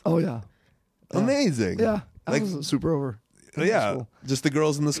groupies? Oh, yeah. Amazing. Yeah. I Like, was super over. yeah, just the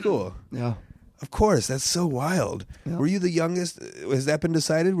girls in the school. Yeah. Of course, that's so wild. Yeah. Were you the youngest? Has that been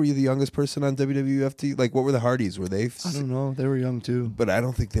decided? Were you the youngest person on WWF? Like, what were the Hardys? Were they? I don't know. They were young too. But I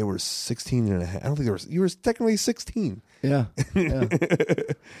don't think they were 16 and a half. I don't think they were. You were technically 16. Yeah. Yeah.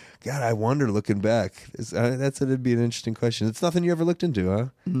 God, I wonder looking back. It'd be an interesting question. It's nothing you ever looked into, huh?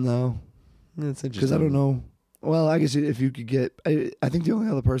 No. That's interesting. Because I don't know. Well, I guess if you could get, I think the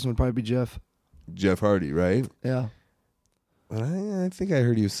only other person would probably be Jeff. Jeff Hardy, right? Yeah. But I think I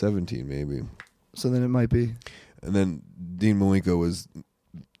heard he was 17, maybe. So then it might be. And then Dean Malenko was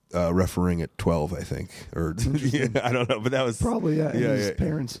refereeing at 12, I think. Or yeah, I don't know, but that was probably his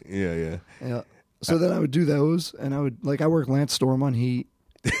parents. Yeah. So then I would do those, and I worked Lance Storm on Heat.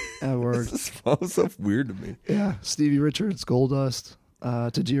 I worked. This is so weird to me. Yeah, Stevie Richards, Goldust,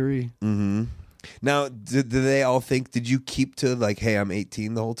 Tajiri. Mm-hmm. Now, did they all think? Did you keep to like, hey, I'm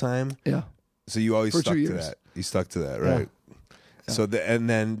 18 the whole time? Yeah. So you always For stuck 2 to years. that. You stuck to that, right? Yeah. So and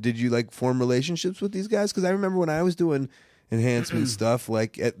then did you like form relationships with these guys? Because I remember when I was doing enhancement stuff,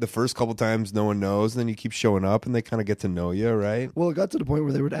 like at the first couple times no one knows, and then you keep showing up and they kind of get to know you, right? Well, it got to the point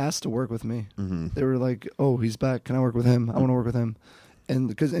where they would ask to work with me. Mm-hmm. They were like, "Oh, he's back. Can I work with him? I want to work with him."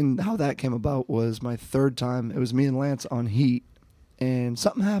 And how that came about was my third time. It was me and Lance on Heat, and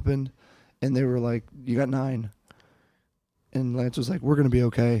something happened, and they were like, "You got 9." And Lance was like, "We're gonna be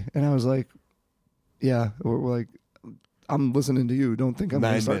okay." And I was like, "Yeah." We're like, "I'm listening to you. Don't think I'm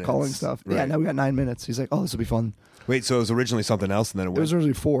going to start calling stuff." Right. Yeah, now we got 9 minutes. He's like, "Oh, this will be fun." Wait, so it was originally something else, and then It was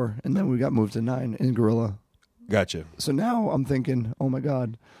originally 4, and then we got moved to 9 in Gorilla. Gotcha. So now I'm thinking, oh my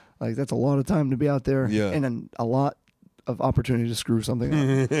God, like that's a lot of time to be out there, and a lot of opportunity to screw something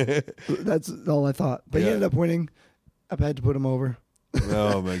up. That's all I thought. But he ended up winning. I had to put him over.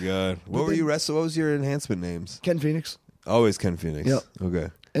 Oh my God. What were you wrestling? What was your enhancement names? Ken Phoenix. Always Ken Phoenix. Yep. Okay.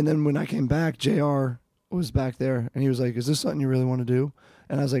 And then when I came back, JR was back there, and he was like, "Is this something you really want to do?"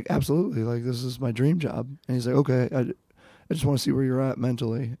 And I was like, "Absolutely. Like, this is my dream job." And he's like, "Okay, I just want to see where you're at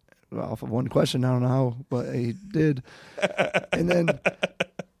mentally." Off of one question, I don't know how, but he did. And then,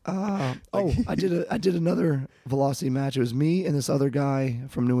 I did another Velocity match. It was me and this other guy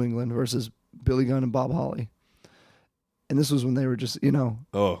from New England versus Billy Gunn and Bob Holly. And this was when they were just,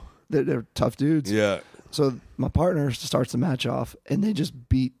 they're tough dudes. Yeah. So my partner starts the match off, and they just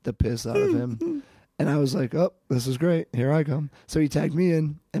beat the piss out of him. And I was like, oh, this is great. Here I come. So he tagged me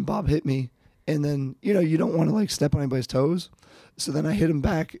in, and Bob hit me. And then, you don't want to like step on anybody's toes. So then I hit him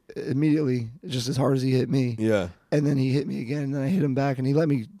back immediately, just as hard as he hit me. Yeah. And then he hit me again, and then I hit him back, and he let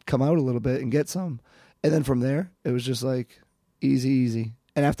me come out a little bit and get some. And then from there, it was just like easy.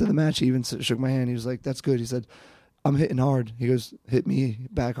 And after the match, he even shook my hand. He was like, that's good. He said, I'm hitting hard. He goes, hit me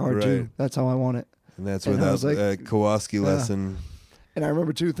back hard too. That's how I want it. And that's where that Kowalski lesson. And I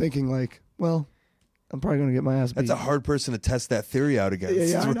remember too thinking like, well, I'm probably going to get my ass beat. That's a hard person to test that theory out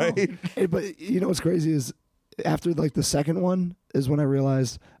against, yeah, right? I know. But what's crazy is after like the second one is when I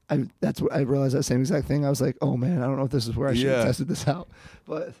realized I realized that same exact thing. I was like, oh man, I don't know if this is where I should have tested this out.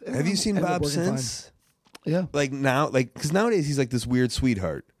 But have you seen Bob since? Fine. Yeah. Like now, because nowadays he's like this weird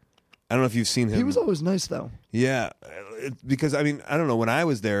sweetheart. I don't know if you've seen him. He was always nice though. Yeah, because I mean, I don't know. When I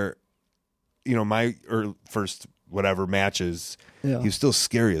was there, my first whatever matches, he was still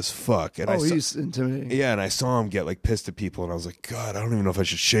scary as fuck. And he's intimidating. Yeah, and I saw him get like pissed at people, and I was like, God, I don't even know if I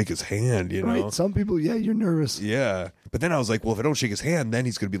should shake his hand. Right. Some people, you're nervous. Yeah, but then I was like, well, if I don't shake his hand, then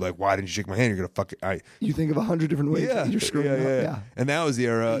he's gonna be like, why didn't you shake my hand? You're gonna fuck it. You think of 100 different ways. Yeah, you're screwing up. Yeah. And that was the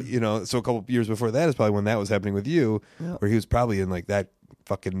era. So a couple of years before that is probably when that was happening with you, where he was probably in like that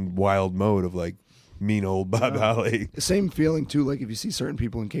fucking wild mode of like mean old Bob Holly. Same feeling too. Like if you see certain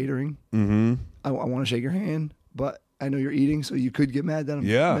people in catering, I want to shake your hand, but I know you're eating, so you could get mad that I'm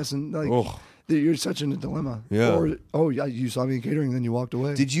messing. Like you're such in a dilemma. Yeah. Or you saw me in catering, and then you walked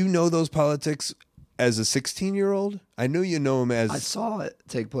away. Did you know those politics as a 16-year-old? I knew you know them as. I saw it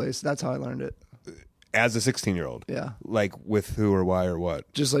take place. That's how I learned it. As a 16-year-old. Yeah. Like with who or why or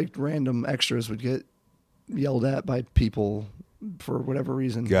what? Just like random extras would get yelled at by people for whatever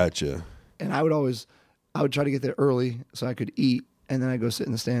reason. Gotcha. And I would try to get there early so I could eat, and then I'd go sit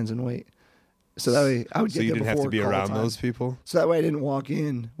in the stands and wait. So that way I would get there before. So you didn't have to be around those people? So that way I didn't walk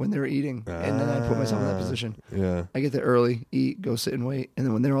in when they were eating, and then I'd put myself in that position. Yeah. I get there early, eat, go sit and wait, and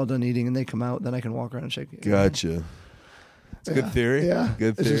then when they're all done eating and they come out, then I can walk around and shake it. Gotcha. It's a good theory. Yeah.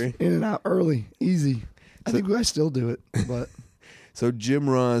 Good theory. Just in and out early, easy. I think I still do it, but. So Jim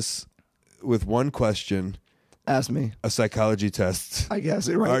Ross, with one question. Ask me. A psychology test. I guess.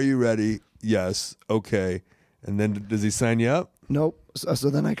 Right. Are you ready? Yes. Okay. And then does he sign you up? Nope. So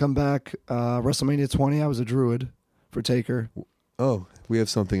then I come back. WrestleMania 20, I was a druid for Taker. Oh, we have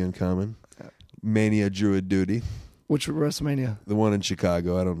something in common. Mania Druid duty. Which WrestleMania? The one in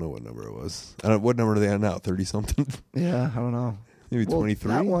Chicago. I don't know what number it was. What number are they on now? 30-something? Yeah, I don't know. Maybe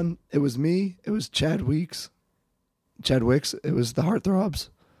 23? That one, it was me. It was Chad Wicks. It was the Heartthrobs.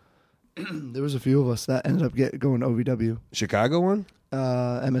 There was a few of us that ended up going to OVW. Chicago one?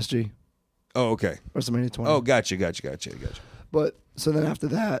 MSG. Oh, okay. WrestleMania 20. Oh, gotcha. But so then after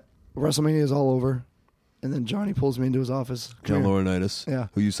that, WrestleMania is all over, and then Johnny pulls me into his office. John Laurinaitis. Yeah.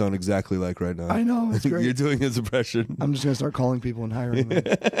 Who you sound exactly like right now. I know. It's great. You're doing his impression. I'm just going to start calling people and hiring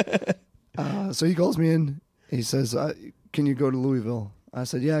them. So he calls me in. He says, can you go to Louisville? I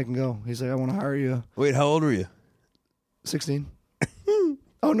said, yeah, I can go. He's like, I want to hire you. Wait, how old were you? 16.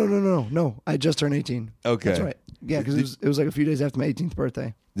 Oh, no. I just turned 18. Okay. That's right. Yeah, because it was like a few days after my 18th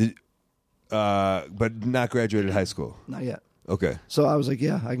birthday. But not graduated high school? Not yet. Okay. So I was like,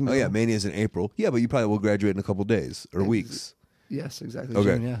 yeah, I can go. Oh, yeah, Mania's in April. Yeah, but you probably will graduate in a couple days or weeks. Yes, exactly.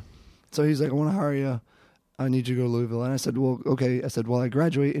 Okay. June, yeah. So he's like, I want to hire you. I need you to go to Louisville. And I said, well, okay. I said, well, I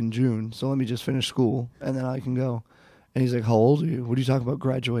graduate in June, so let me just finish school, and then I can go. And he's like, how old are you? What are you talking about,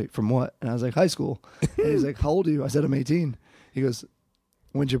 graduate from what? And I was like, high school. And he's like, how old are you? I said, I'm 18. He goes,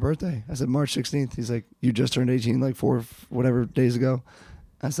 when's your birthday? I said, March 16th. He's like, you just turned 18 like 4 whatever days ago.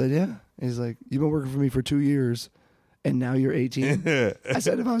 I said, yeah. He's like, you've been working for me for 2 years, and now you're 18. I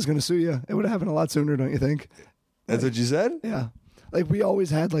said, if I was going to sue you, it would have happened a lot sooner, don't you think? That's what you said? Yeah. Like, we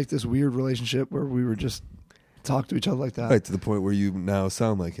always had like this weird relationship where we were just talk to each other like that. Right, to the point where you now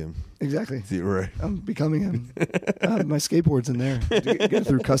sound like him. Exactly. Right. I'm becoming him. My skateboard's in there to get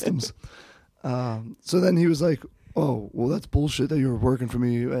through customs. So then he was like, oh, well, that's bullshit that you were working for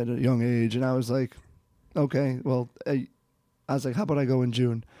me at a young age. And I was like, okay, well, I was like, how about I go in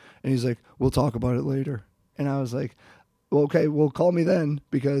June? And he's like, we'll talk about it later. And I was like, well, okay, well, call me then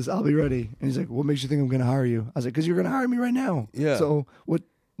because I'll be ready. And he's like, what makes you think I'm going to hire you? I was like, because you're going to hire me right now. Yeah. So what?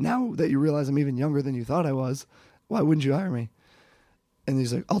 Now that you realize I'm even younger than you thought I was, why wouldn't you hire me? And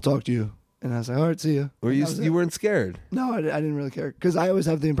he's like, I'll talk to you. And I was like, all right, see ya. Or you weren't scared? No, I didn't really care. Because I always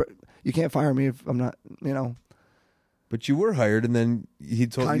have the impression, you can't fire me if I'm not, But you were hired, and then he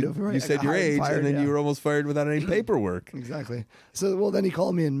told kind you, of, right? you said your age, and then you were almost fired without any paperwork. Exactly. So, well, then he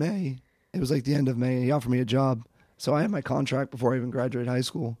called me in May. It was like the end of May. He offered me a job. So I had my contract before I even graduated high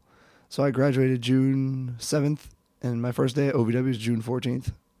school. So I graduated June 7th, and my first day at OVW is June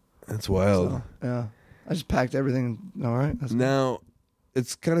 14th. That's wild. So, yeah. I just packed everything. All right. That's Now,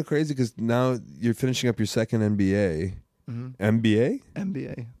 it's kind of crazy because now you're finishing up your second MBA. MBA?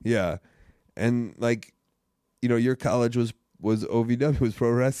 MBA. Yeah. And like, your college was OVW, was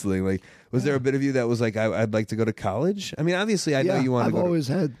pro wrestling. Like, was there a bit of you that was like, I'd like to go to college? I mean, obviously, I know you want to go.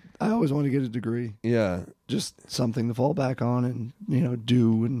 I always wanted to get a degree. Yeah. Just something to fall back on and,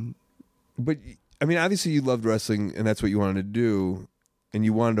 do. And But, I mean, obviously, you loved wrestling and that's what you wanted to do. And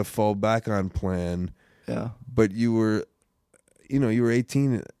you wanted to fall back on plan. yeah. But you were, you were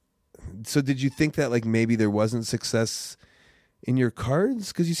 18. So did you think that like maybe there wasn't success in your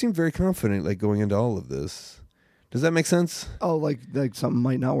cards? Because you seemed very confident like going into all of this. Does that make sense? Oh, like something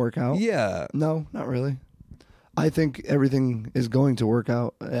might not work out? Yeah. No, not really. I think everything is going to work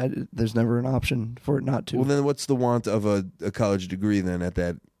out. There's never an option for it not to. Well, then what's the want of a college degree then at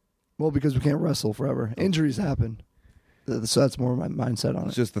that? Well, because we can't wrestle forever. Injuries happen. So that's more my mindset on it.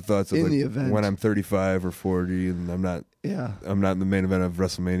 It's just the thoughts of in like, the event. when I'm 35 or 40 and I'm not in the main event of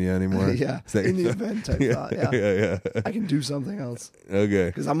WrestleMania anymore. Yeah. In the event type thought. Yeah. Yeah. I can do something else. Okay.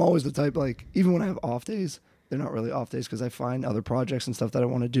 Because I'm always the type, like, even when I have off days, they're not really off days because I find other projects and stuff that I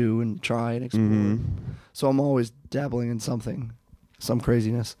want to do and try and explore. Mm-hmm. So I'm always dabbling in something, some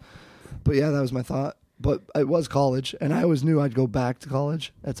craziness. But yeah, that was my thought. But it was college, and I always knew I'd go back to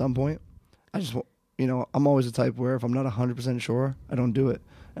college at some point. I just, I'm always the type where if I'm not 100% sure, I don't do it.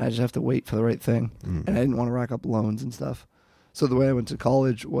 And I just have to wait for the right thing. And I didn't want to rack up loans and stuff. So the way I went to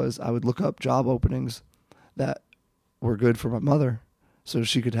college was I would look up job openings that were good for my mother so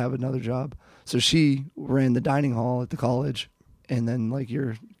she could have another job. So she ran the dining hall at the college, and then like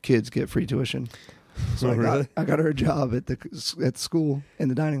your kids get free tuition. So I got her a job at school in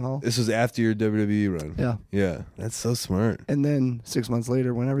the dining hall. This was after your WWE run. Yeah. Yeah. That's so smart. And then 6 months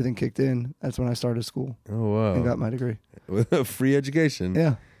later, when everything kicked in, that's when I started school. Oh, wow. And got my degree. With a free education.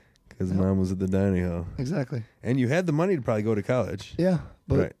 Yeah. Because mom was at the dining hall. Exactly. And you had the money to probably go to college. Yeah.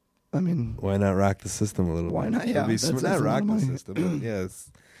 But, right. I mean... Why not rock the system a little bit? Why not? Yeah. Not rock the system. But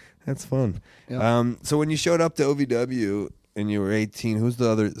yes. That's fun. Yeah. So when you showed up to OVW and you were 18, who's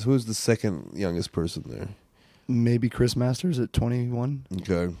the second youngest person there? Maybe Chris Masters at 21.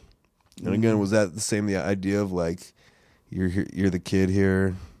 Okay. And again, was that the same, the idea of like, you're the kid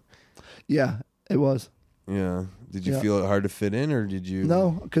here? Yeah, it was. Yeah. Did you feel it hard to fit in, or did you?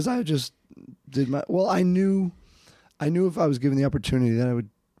 No, because I just did my... Well, I knew if I was given the opportunity that I would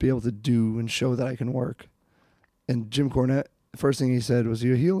be able to do and show that I can work. And Jim Cornette, the first thing he said was, "Are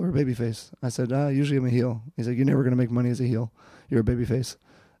you a heel or a babyface?" I said, "Usually I'm a heel." He's like, "You're never going to make money as a heel. You're a babyface."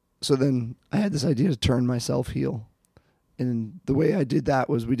 So then I had this idea to turn myself heel. And the way I did that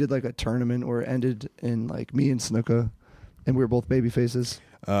was we did like a tournament where it ended in like me and Snuka, and we were both baby faces.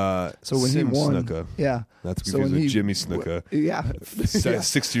 So when he won, Snuka. Yeah. That's confused with Jimmy Snuka. Yeah.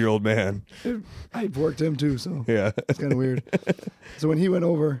 60-year-old man. I worked him too, so yeah. It's kind of weird. So when he went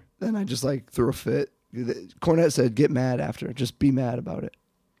over, then I just like threw a fit. Cornette said, "Get mad after. Just be mad about it."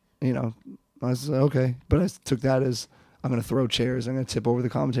 I was like, okay. But I took that as, I'm going to throw chairs. I'm going to tip over the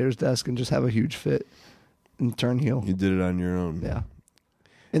commentator's desk and just have a huge fit and turn heel. You did it on your own. Yeah.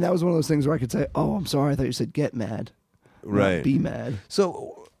 And that was one of those things where I could say, "Oh, I'm sorry. I thought you said get mad." Right. Not be mad.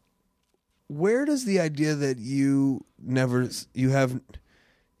 So where does the idea that you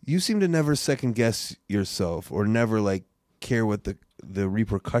seem to never second guess yourself or never like care what the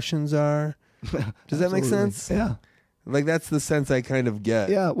repercussions are? Does that make sense? Yeah. Like that's the sense I kind of get.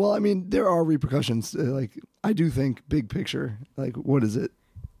 Yeah. Well, I mean, there are repercussions. Like I do think big picture, like what is it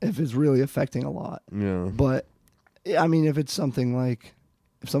if it's really affecting a lot? Yeah. But I mean, if it's something like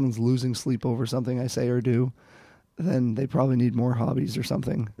if someone's losing sleep over something I say or do, then they probably need more hobbies or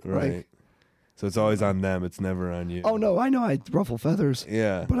something. Right. Like, so it's always on them. It's never on you. oh no, I know I ruffle feathers.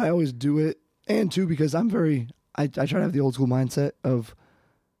 Yeah. But I always do it. And too, because I'm I try to have the old school mindset of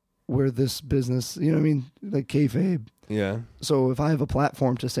where this business, you know what I mean? Like kayfabe. Yeah. So if I have a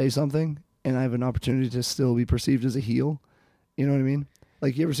platform to say something and I have an opportunity to still be perceived as a heel, you know what I mean?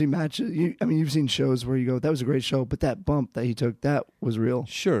 Like you ever see matches? You've seen shows where you go, that was a great show, but that bump that he took, that was real.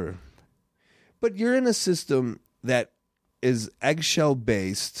 Sure. But you're in a system that is eggshell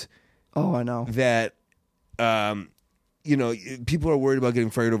based. Oh, I know. That, people are worried about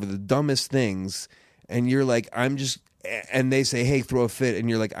getting fired over the dumbest things. And you're like, and they say, "Hey, throw a fit," and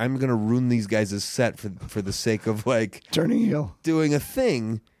you're like, "I'm gonna ruin these guys' set for the sake of like turning heel, doing a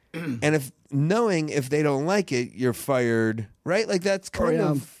thing." And if they don't like it, you're fired, right? Like that's kind of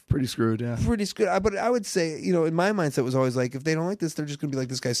I'm pretty screwed. Yeah, pretty screwed. But I would say, in my mindset was always like, if they don't like this, they're just gonna be like,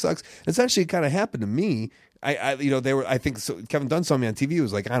 this guy sucks. It's actually kind of happened to me. I think so. Kevin Dunn saw me on TV. He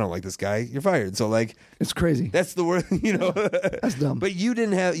was like, I don't like this guy. You're fired. So like, it's crazy. that's the word. That's dumb. But you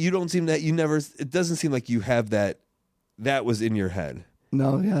don't seem that you never. It doesn't seem like you have that. That was in your head.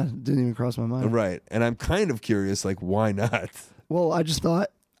 No, yeah, it didn't even cross my mind. Right. And I'm kind of curious, like, why not? Well, I just thought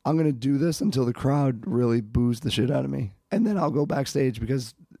I'm going to do this until the crowd really boos the shit out of me. And then I'll go backstage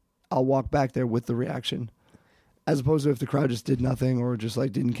because I'll walk back there with the reaction. As opposed to if the crowd just did nothing or just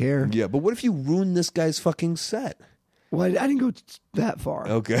like didn't care. Yeah, but what if you ruined this guy's fucking set? Well, I didn't go that far.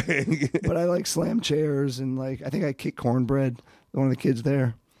 Okay. But I like slammed chairs and like I think I kicked cornbread, one of the kids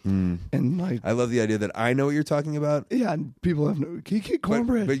there. And like I love the idea that I know what you're talking about. Yeah, and people have no. Can you kick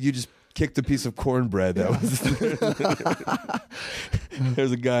cornbread? But you just kicked a piece of cornbread. That was.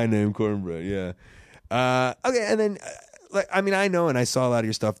 There's a guy named Cornbread. Yeah. Okay, and then I know, and I saw a lot of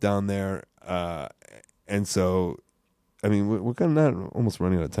your stuff down there, and so, we're kind of not almost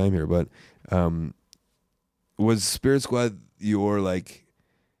running out of time here, but was Spirit Squad your like?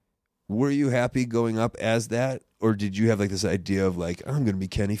 Were you happy going up as that? Or did you have like this idea of like, I'm going to be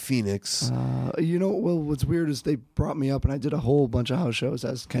Kenny Phoenix? Well, what's weird is they brought me up and I did a whole bunch of house shows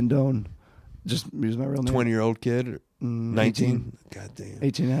as Ken Doane. Just use my real name. 20-year-old kid? 19? God damn.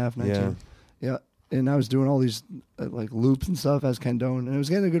 18 and a half, 19. Yeah. And I was doing all these like loops and stuff as Ken Doane. And it was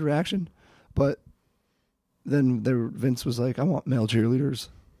getting a good reaction. But then Vince was like, I want male cheerleaders.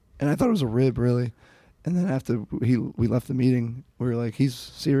 And I thought it was a rib, really. And then after we left the meeting, we were like, he's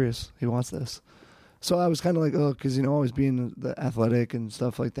serious. He wants this. So I was kind of like, because, always being the athletic and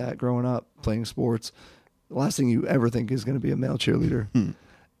stuff like that, growing up, playing sports, the last thing you ever think is going to be a male cheerleader. And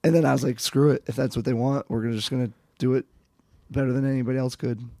then I was like, screw it. If that's what they want, we're just going to do it better than anybody else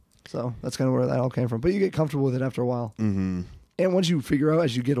could. So that's kind of where that all came from. But you get comfortable with it after a while. Mm-hmm. And once you figure out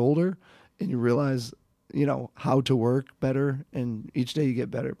as you get older and you realize, how to work better, and each day you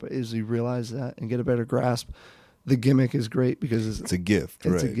get better, but as you realize that and get a better grasp, the gimmick is great because it's a gift.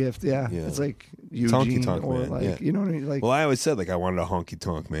 It's a gift, yeah. It's like Eugene honky-tonk or man, like yeah. You know what I mean? Like, well, I always said like I wanted a honky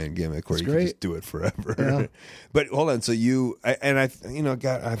tonk man gimmick where you could just do it forever. Yeah. But hold on, so I've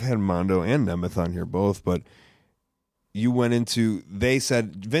had Mondo and Nemeth on here both, but they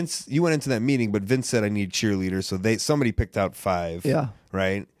said Vince, you went into that meeting, but Vince said I need cheerleaders, so somebody picked out 5. Yeah.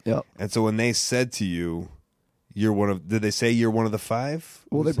 Right? Yeah. And so when they said to you, did they say you're one of the 5?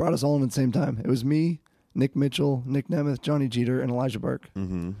 Well, they brought us all in at the same time. It was me, Nick Mitchell, Nick Nemeth, Johnny Jeter, and Elijah Burke.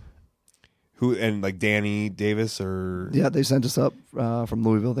 Mm-hmm. Who and like Danny Davis or they sent us up from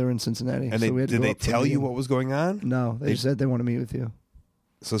Louisville. They were in Cincinnati. And did they tell you what was going on? No, they said they want to meet with you.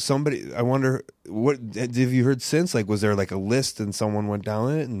 So I wonder what have you heard since? Like, was there like a list and someone went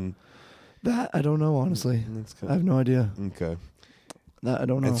down it and that I don't know honestly. I have no idea. Okay, that I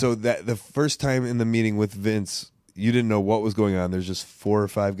don't know. And so that the first time in the meeting with Vince, you didn't know what was going on. There's just 4 or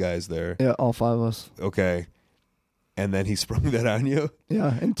 5 guys there. Yeah, all 5 of us. Okay. And then he sprung that on you?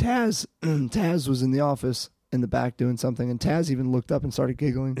 Yeah, and Taz was in the office in the back doing something, and Taz even looked up and started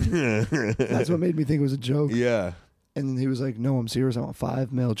giggling. That's what made me think it was a joke. Yeah. And then he was like, no, I'm serious. I want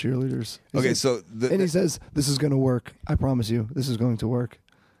 5 male cheerleaders. Okay, and he says, this is going to work. I promise you, this is going to work.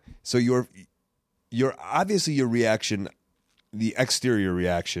 So your obviously your reaction, the exterior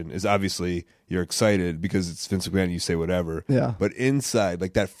reaction is obviously you're excited because it's Vince McMahon and you say whatever. Yeah. But inside,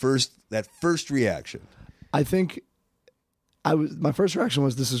 like that first reaction. I think my first reaction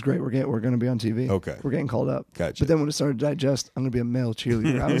was, this is great. We're going to be on TV. Okay. We're getting called up. Gotcha. But then when it started to digest, I'm going to be a male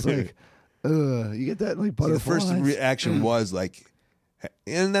cheerleader. I was like, ugh, you get that like butterfly. So the first reaction was like,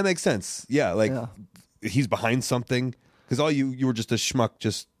 and that makes sense. Yeah. Like he's behind something because you were just a schmuck,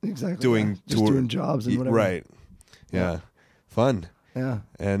 just doing jobs and whatever. Right. Yeah. Fun. Yeah.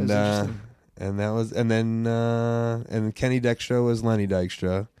 And and Kenny Dykstra was Lenny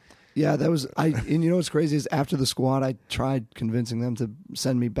Dykstra. Yeah, that was and you know what's crazy is after the squad, I tried convincing them to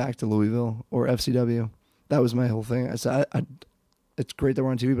send me back to Louisville or FCW. That was my whole thing. I said, it's great that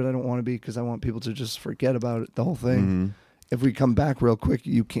we're on TV, but I don't want to be because I want people to just forget about it, the whole thing. Mm-hmm. If we come back real quick,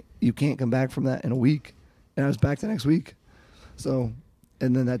 you can't come back from that in a week. And I was back the next week. So,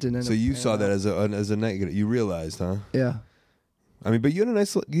 and then that didn't end up. So you saw that as a negative. You realized, huh? Yeah. But you had a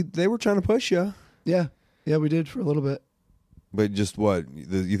nice. They were trying to push you. Yeah, we did for a little bit. But just what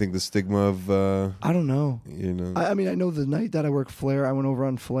you think the stigma of? I don't know. I know the night that I worked Flair, I went over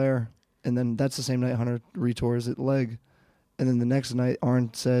on Flair, and then that's the same night Hunter retours at Leg, and then the next night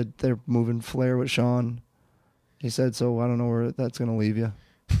Arn said they're moving Flair with Sean. He said, so I don't know where that's going to leave you.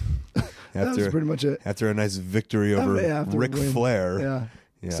 That was pretty much it. After a nice victory over Ric Flair. Yeah.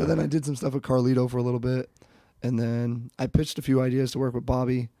 Yeah. So then I did some stuff with Carlito for a little bit, and then I pitched a few ideas to work with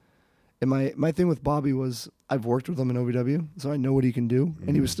Bobby. And my thing with Bobby was I've worked with him in OVW, so I know what he can do.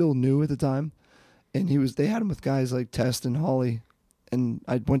 And he was still new at the time. And they had him with guys like Test and Holly. And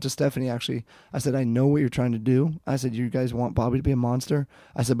I went to Stephanie, actually. I said, I know what you're trying to do. I said, you guys want Bobby to be a monster?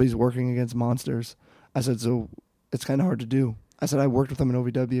 I said, but he's working against monsters. I said, so it's kind of hard to do. I said, I worked with him in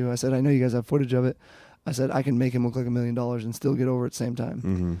OVW. I said, I know you guys have footage of it. I said, I can make him look like $1 million and still get over at the same time.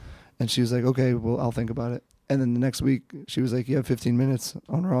 Mm-hmm. And she was like, okay, well, I'll think about it. And then the next week, she was like, you have 15 minutes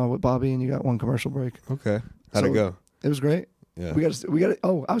on Raw with Bobby, and you got one commercial break. Okay. How'd it go? It was great. Yeah. We got.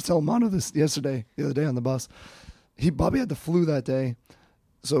 Oh, I was telling Mono this the other day on the bus. Bobby had the flu that day,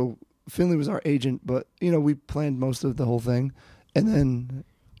 so Finley was our agent. But we planned most of the whole thing, and then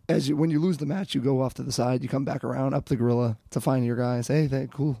when you lose the match, you go off to the side, you come back around up the gorilla to find your guys. Hey,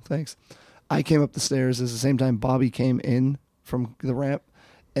 cool, thanks. I came up the stairs at the same time Bobby came in from the ramp,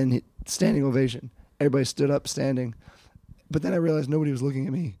 and standing ovation. Everybody stood up, standing. But then I realized nobody was looking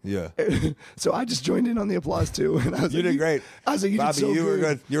at me. Yeah. So I just joined in on the applause too. And I was You did great. I was like, Bobby, did so you good. were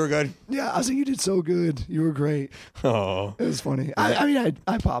good. You were good. Yeah, I was like, you did so good. You were great. Oh. It was funny.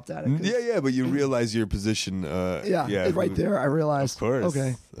 I popped at it. Yeah, but you realize your position. Right there, I realized. Of course.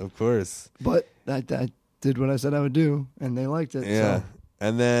 Okay. Of course. But I did what I said I would do, and they liked it. Yeah. So.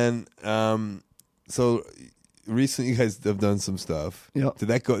 And then, so recently you guys have done some stuff. Yep. Did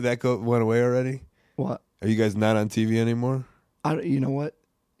that went away already? What? Are you guys not on TV anymore? You know what?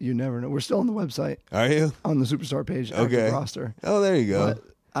 You never know. We're still on the website. Are you? On the Superstar page, Okay. active roster. Oh, there you go. But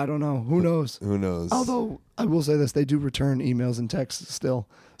I don't know. Who knows? Who knows? Although I will say this, they do return emails and texts still.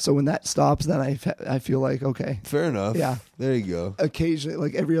 So when that stops, then I feel like, okay. Fair enough. Yeah. There you go. Occasionally,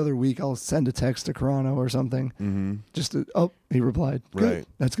 like every other week, I'll send a text to Carano or something. Mm-hmm. Just he replied. Good. Right.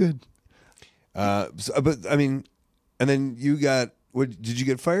 That's good. But I mean, and then you got. Did you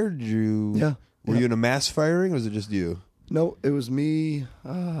get fired? Yeah. Were you in a mass firing, or was it just you? No, it was me.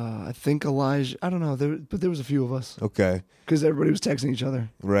 I think Elijah. I don't know. But there was a few of us Okay. because everybody was texting each other.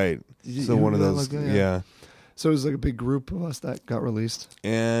 Right. You So one of remember those. that, like, Yeah. So it was like a big group of us that got released.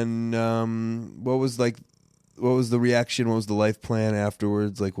 And what was the reaction? What was the life plan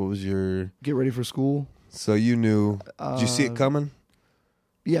afterwards? Like, what was your? Get ready for school. So you knew? Did you see it coming?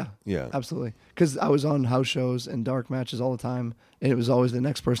 Yeah. Yeah. Absolutely. Because I was on house shows and dark matches all the time, and it was always the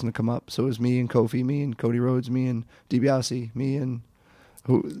next person to come up. So it was me and Kofi, me and Cody Rhodes, me and DiBiase, me and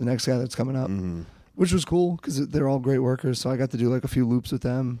the next guy that's coming up, which was cool because they're all great workers. So I got to do like a few loops with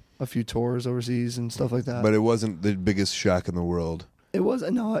them, a few tours overseas and stuff like that. But it wasn't the biggest shock in the world. It was I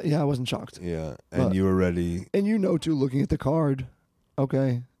wasn't shocked. Yeah, and But- you were ready. And too, looking at the card,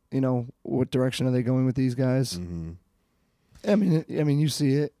 okay, what direction are they going with these guys? Mm-hmm. I mean, you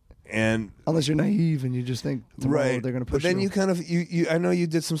see it. And Unless you're naive and you just think tomorrow they're going to push But then you. you kind of you I know you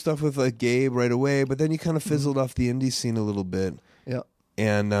did some stuff with like Gabe right away, but then you kind of fizzled off the indie scene a little bit. Yeah.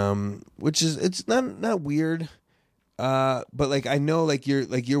 And which is it's not weird. But like I know like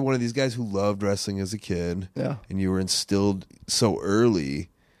you're one of these guys who loved wrestling as a kid. Yeah. And you were instilled so early.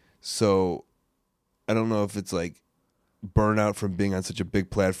 So I don't know if it's like burnout from being on such a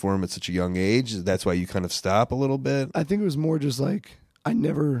big platform at such a young age. That's why you kind of stop a little bit. I think it was more just like I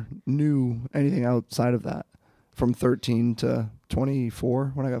never knew anything outside of that. From 13 to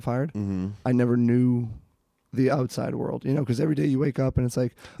 24 when I got fired, I never knew the outside world, because every day you wake up and it's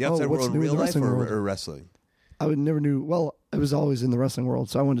like, The outside what's world new in real in the life wrestling world? or wrestling? I would never knew. Well, I was always in the wrestling world,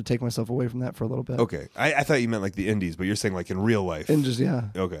 so I wanted to take myself away from that for a little bit. Okay. I thought you meant like the indies, but you're saying like in real life. And just,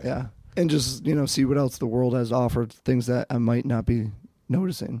 Okay. Yeah. And just, see what else the world has to offer, things that I might not be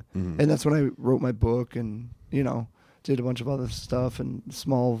noticing. And that's when I wrote my book and, did a bunch of other stuff and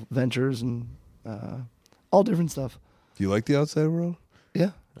small ventures and all different stuff. Do you like the outside world?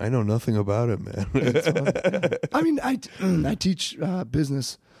 Yeah. I know nothing about it, man. It's fun. Yeah. I mean, I teach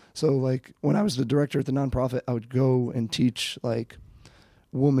business. So, like, when I was the director at the nonprofit, I would go and teach, like,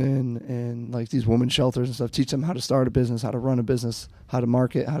 women and, like, these women shelters and stuff, teach them how to start a business, how to run a business, how to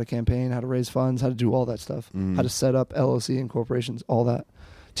market, how to campaign, how to raise funds, how to do all that stuff, how to set up LLC and corporations, all that.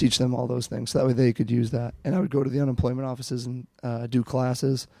 Teach them all those things. So that way they could use that. And I would go to the unemployment offices and do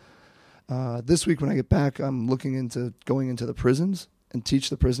classes. This week when I get back, I'm looking into going into the prisons and teach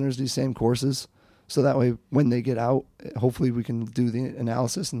the prisoners these same courses. So that way when they get out, hopefully we can do the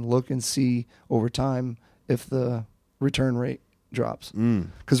analysis and look and see over time if the return rate drops.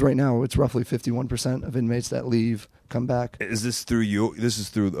 Because right now it's roughly 51% of inmates that leave come back. Is this through you? This is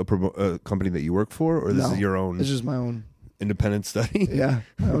through a company that you work for, or this No, is your own It's just my own. independent study? Yeah,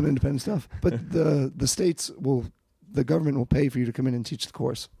 my own independent stuff. But the states the government will pay for you to come in and teach the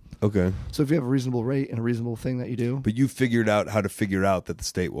course. Okay. So if you have a reasonable rate and a reasonable thing that you do. But you figured out how to figure out that the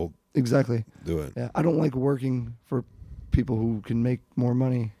state will Exactly. do it. Yeah. I don't like working for people who can make more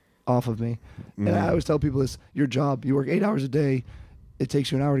money off of me. And I always tell people this, your job, you work 8 hours a day. It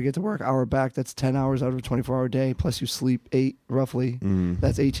takes you an hour to get to work, hour back. That's 10 hours out of a 24-hour day. Plus you sleep 8 roughly.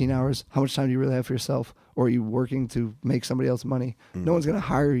 That's 18 hours. How much time do you really have for yourself? Or are you working to make somebody else money? No one's going to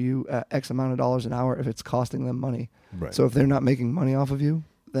hire you at X amount of dollars an hour if it's costing them money. Right. So if they're not making money off of you,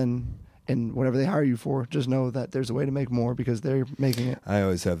 then and whatever they hire you for, just know that there's a way to make more because they're making it. I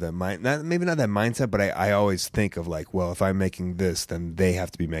always have that mind, maybe not that mindset, but I always think of like, well, if I'm making this, then they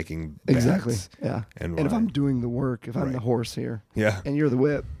have to be making that. Exactly. Yeah. And if I'm doing the work, if I'm the horse here, yeah, and you're the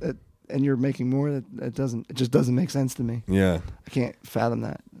whip, and you're making more, it just doesn't make sense to me. Yeah. I can't fathom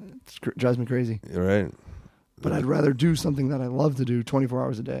that. It drives me crazy. You're right. But I'd rather do something that I love to do 24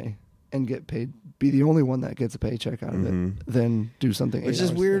 hours a day and get paid, be the only one that gets a paycheck out of it, than do something. Which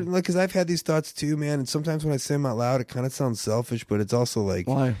is weird, like, because I've had these thoughts too, man. And sometimes when I say them out loud, it kind of sounds selfish, but it's also like,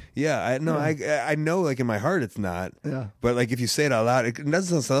 why? Yeah, I know, like in my heart, it's not. Yeah. But like if you say it out loud, it doesn't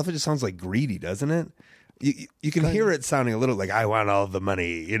sound selfish. It just sounds like greedy, doesn't it? You can hear it sounding a little like I want all the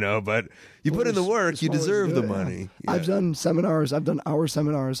money, you know. But you put in the work, you deserve the money. Yeah. I've done seminars. I've done hour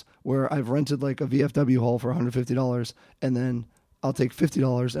seminars where I've rented like a VFW hall for $150, and then I'll take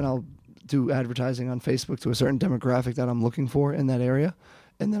 $50 and I'll do advertising on Facebook to a certain demographic that I'm looking for in that area,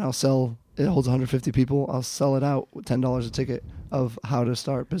 and then I'll sell. It holds 150 people. I'll sell it out with $10 a ticket of how to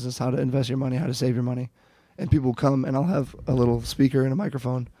start business, how to invest your money, how to save your money, and people come and I'll have a little speaker and a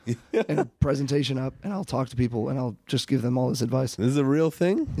microphone and a presentation up, and I'll talk to people and I'll just give them all this advice. This is a real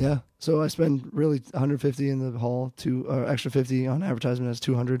thing. Yeah. So I spend really 150 in the hall, extra 50 on advertisement. That's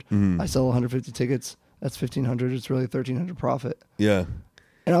 200. I sell 150 tickets. That's 1,500. It's really 1,300 profit. Yeah.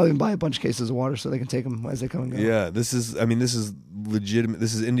 And I'll even buy a bunch of cases of water so they can take them as they come and go. Yeah, this is legitimate.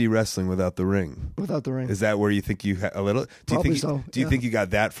 This is indie wrestling without the ring. Without the ring. Is that where you think you a little? Do you think so. Do you think you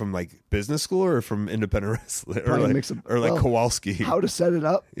got that from like business school or from independent wrestling or like Kowalski? How to set it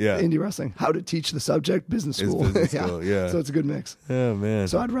up? Yeah. Indie wrestling. How to teach the subject? Business school. Business school, yeah. So it's a good mix. Oh man.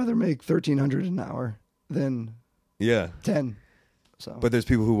 So I'd rather make $1,300 an hour than 10. So. But there's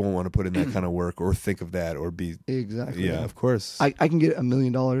people who won't want to put in that kind of work or think of that or be exactly. Yeah, of course. I can get $1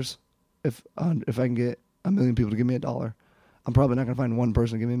 million if I can get 1 million people to give me $1. I'm probably not going to find one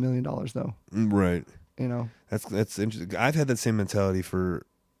person to give me $1 million though. Right. You know. That's interesting. I've had that same mentality for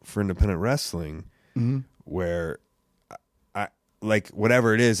independent wrestling, where I like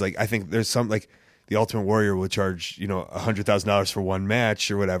whatever it is. Like I think there's some like the Ultimate Warrior will charge $100,000 for one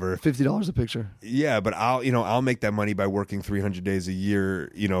match or whatever. $50 a picture. Yeah, but I'll make that money by working 300 days a year,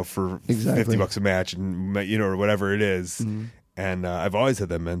 for exactly. $50 a match, and or whatever it is. And I've always had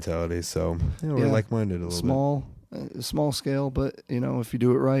that mentality. So we're like-minded a little bit. Small scale, but if you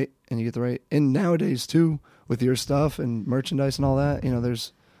do it right and you get the right. And nowadays too, with your stuff and merchandise and all that,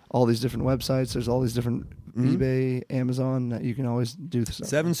 there's all these different websites. There's all these different eBay, Amazon that you can always do stuff.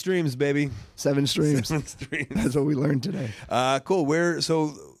 7 streams, baby. 7 streams. 7 streams. That's what we learned today. Cool. Where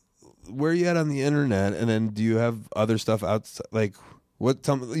are you at on the internet? And then do you have other stuff outside? Like what?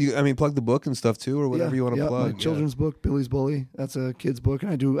 Plug the book and stuff too, or whatever you want to plug. My children's book, Billy's Bully. That's a kid's book,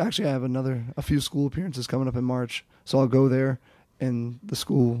 and I have a few school appearances coming up in March. So I'll go there, and the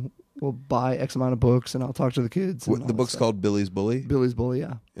school will buy X amount of books, and I'll talk to the kids. The book's called Billy's Bully? Billy's Bully,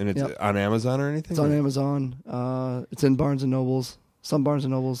 yeah. And it's on Amazon or anything? It's on Amazon. It's in Barnes & Nobles. Some Barnes &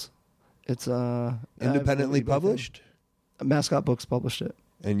 Nobles. It's independently published? Mascot Books published it.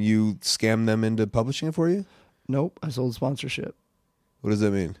 And you scammed them into publishing it for you? Nope. I sold sponsorship. What does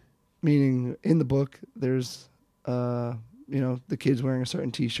that mean? Meaning, in the book, there's, the kids wearing a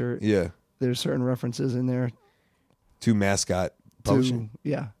certain T-shirt. Yeah. There's certain references in there. To Mascot Publishing?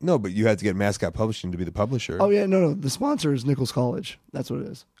 Yeah. No, but you had to get Mascot Publishing to be the publisher. Oh, yeah. No. The sponsor is Nichols College. That's what it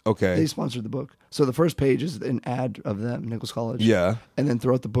is. Okay. They sponsored the book. So the first page is an ad of them, Nichols College. Yeah. And then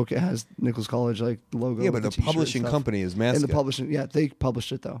throughout the book, it has Nichols College, like, logo. Yeah, but the publishing company is Mascot. And the publishing, they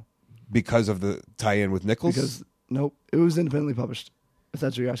published it, though. Because of the tie-in with Nichols? Nope. It was independently published, if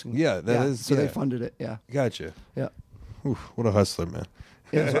that's what you're asking. Yeah, that is. So they funded it, yeah. Gotcha. Yeah. Oof, what a hustler, man.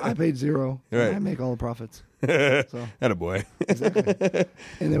 Yeah, so I paid $0, right. and I make all the profits. So. Attaboy. Exactly.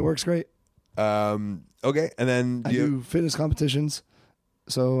 And it works great. Okay, and then I do fitness competitions,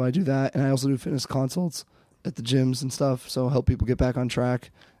 so I do that, and I also do fitness consults at the gyms and stuff, so help people get back on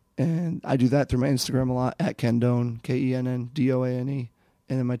track. And I do that through my Instagram a lot, at Ken Doane, KenNDoane,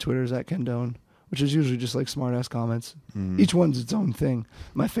 and then my Twitter is at Ken Doane, which is usually just like smart-ass comments. Each one's its own thing.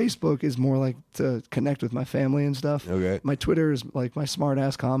 My Facebook is more like to connect with my family and stuff. Okay. My Twitter is like my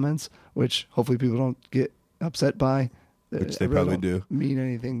smart-ass comments, which hopefully people don't get upset by. Which they I really probably don't do. mean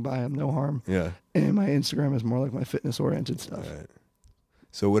anything by them, no harm. Yeah. And my Instagram is more like my fitness-oriented stuff. All right.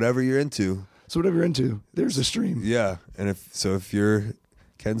 So whatever you're into. So whatever you're into, there's a stream. Yeah. And if you're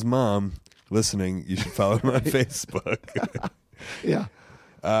Ken's mom listening, you should follow him on Facebook. Yeah.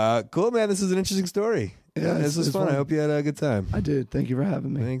 Cool, man. This is an interesting story. Yeah, this was fun. I hope you had a good time. I did. Thank you for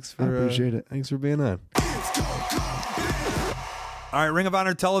having me. Thanks for I appreciate it. Thanks for being on. All right, Ring of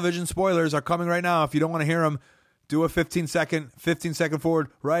Honor television spoilers are coming right now. If you don't want to hear them, do a 15-second forward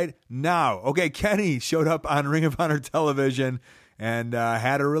right now. Okay, Kenny showed up on Ring of Honor television and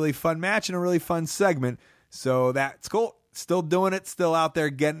had a really fun match and a really fun segment. So that's cool. Still doing it, still out there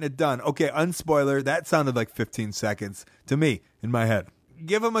getting it done. Okay, unspoiler, that sounded like 15 seconds to me in my head.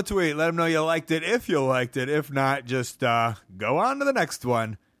 Give him a tweet. Let him know you liked it if you liked it. If not, just go on to the next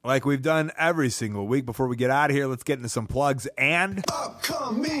one. Like we've done every single week. Before we get out of here, let's get into some plugs and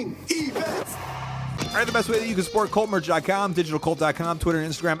Upcoming events. All right, the best way that you can support ColtMerch.com, DigitalColt.com, Twitter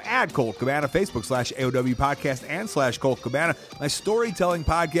and Instagram at Colt Cabana, Facebook /AOW podcast and /Colt Cabana. My storytelling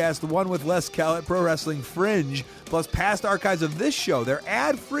podcast, the one with Les Kellett, Pro Wrestling Fringe, plus past archives of this show. They're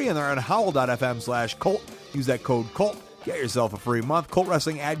ad-free and they're on howl.fm/Colt. Use that code COLT. Get yourself a free month.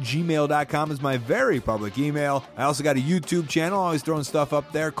 ColtWrestling@gmail.com is my very public email. I also got a YouTube channel, always throwing stuff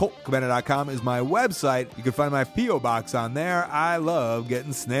up there. ColtCabana.com is my website. You can find my P.O. box on there. I love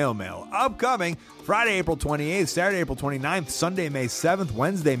getting snail mail. Upcoming, Friday, April 28th, Saturday, April 29th, Sunday, May 7th,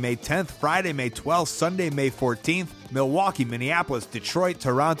 Wednesday, May 10th, Friday, May 12th, Sunday, May 14th, Milwaukee, Minneapolis, Detroit,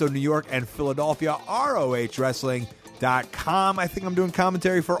 Toronto, New York, and Philadelphia, ROHWrestling.com. I think I'm doing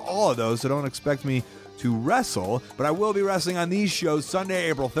commentary for all of those, so don't expect me to wrestle, but I will be wrestling on these shows. Sunday,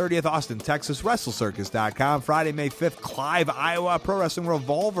 April 30th, Austin, Texas, WrestleCircus.com. Friday, May 5th, Clive, Iowa,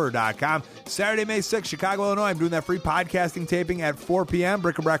 ProWrestlingRevolver.com. Saturday, May 6th, Chicago, Illinois. I'm doing that free podcasting taping at 4 p.m.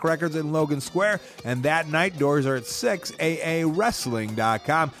 Brick-a-Brack Records in Logan Square. And that night, doors are at 6,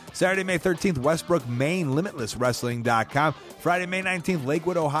 AAWrestling.com. Saturday, May 13th, Westbrook, Maine, LimitlessWrestling.com. Friday, May 19th,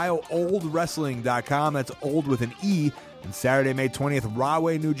 Lakewood, Ohio, OldWrestling.com. That's old with an E. And Saturday, May 20th,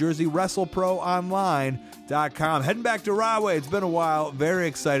 Rahway, New Jersey, WrestleProOnline.com. Heading back to Rahway. It's been a while. Very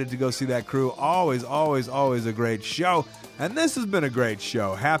excited to go see that crew. Always, always, always a great show. And this has been a great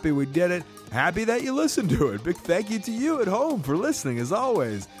show. Happy we did it. Happy that you listened to it. Big thank you to you at home for listening, as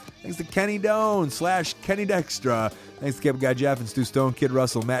always. Thanks to Ken Doane / Kenny Dykstra. Thanks to Cable Guy Jeff and Stu Stone, Kid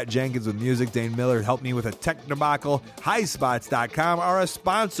Russell, Matt Jenkins with music. Dane Miller helped me with a tech debacle. HighSpots.com are a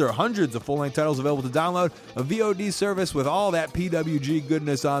sponsor. Hundreds of full-length titles available to download. A VOD service with all that PWG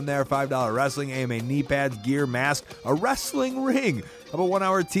goodness on there. $5 wrestling, AMA knee pads, gear, mask, a wrestling ring. How about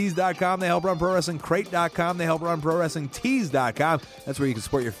 1HourTees.com? They help run ProWrestlingCrate.com. They help run ProWrestlingTees.com. That's where you can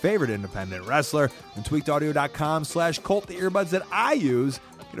support your favorite independent wrestler. And TweakedAudio.com/Colt, the earbuds that I use.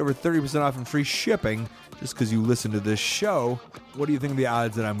 Get over 30% off and free shipping just because you listen to this show. What do you think of the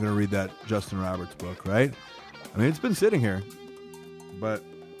odds that I'm going to read that Justin Roberts book, right? I mean, it's been sitting here, but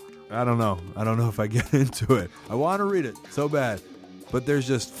I don't know. I don't know if I get into it. I want to read it so bad, but there's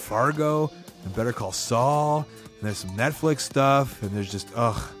just Fargo and Better Call Saul, and there's some Netflix stuff, and there's just,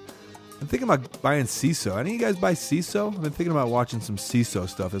 I'm thinking about buying CISO. Any of you guys buy CISO? I've been thinking about watching some CISO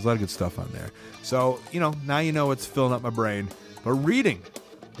stuff. There's a lot of good stuff on there. So, now you know what's filling up my brain. But reading.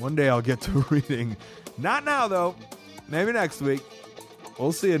 One day I'll get to reading. Not now, though. Maybe next week.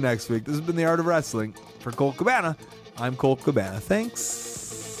 We'll see you next week. This has been The Art of Wrestling. For Colt Cabana, I'm Colt Cabana. Thanks.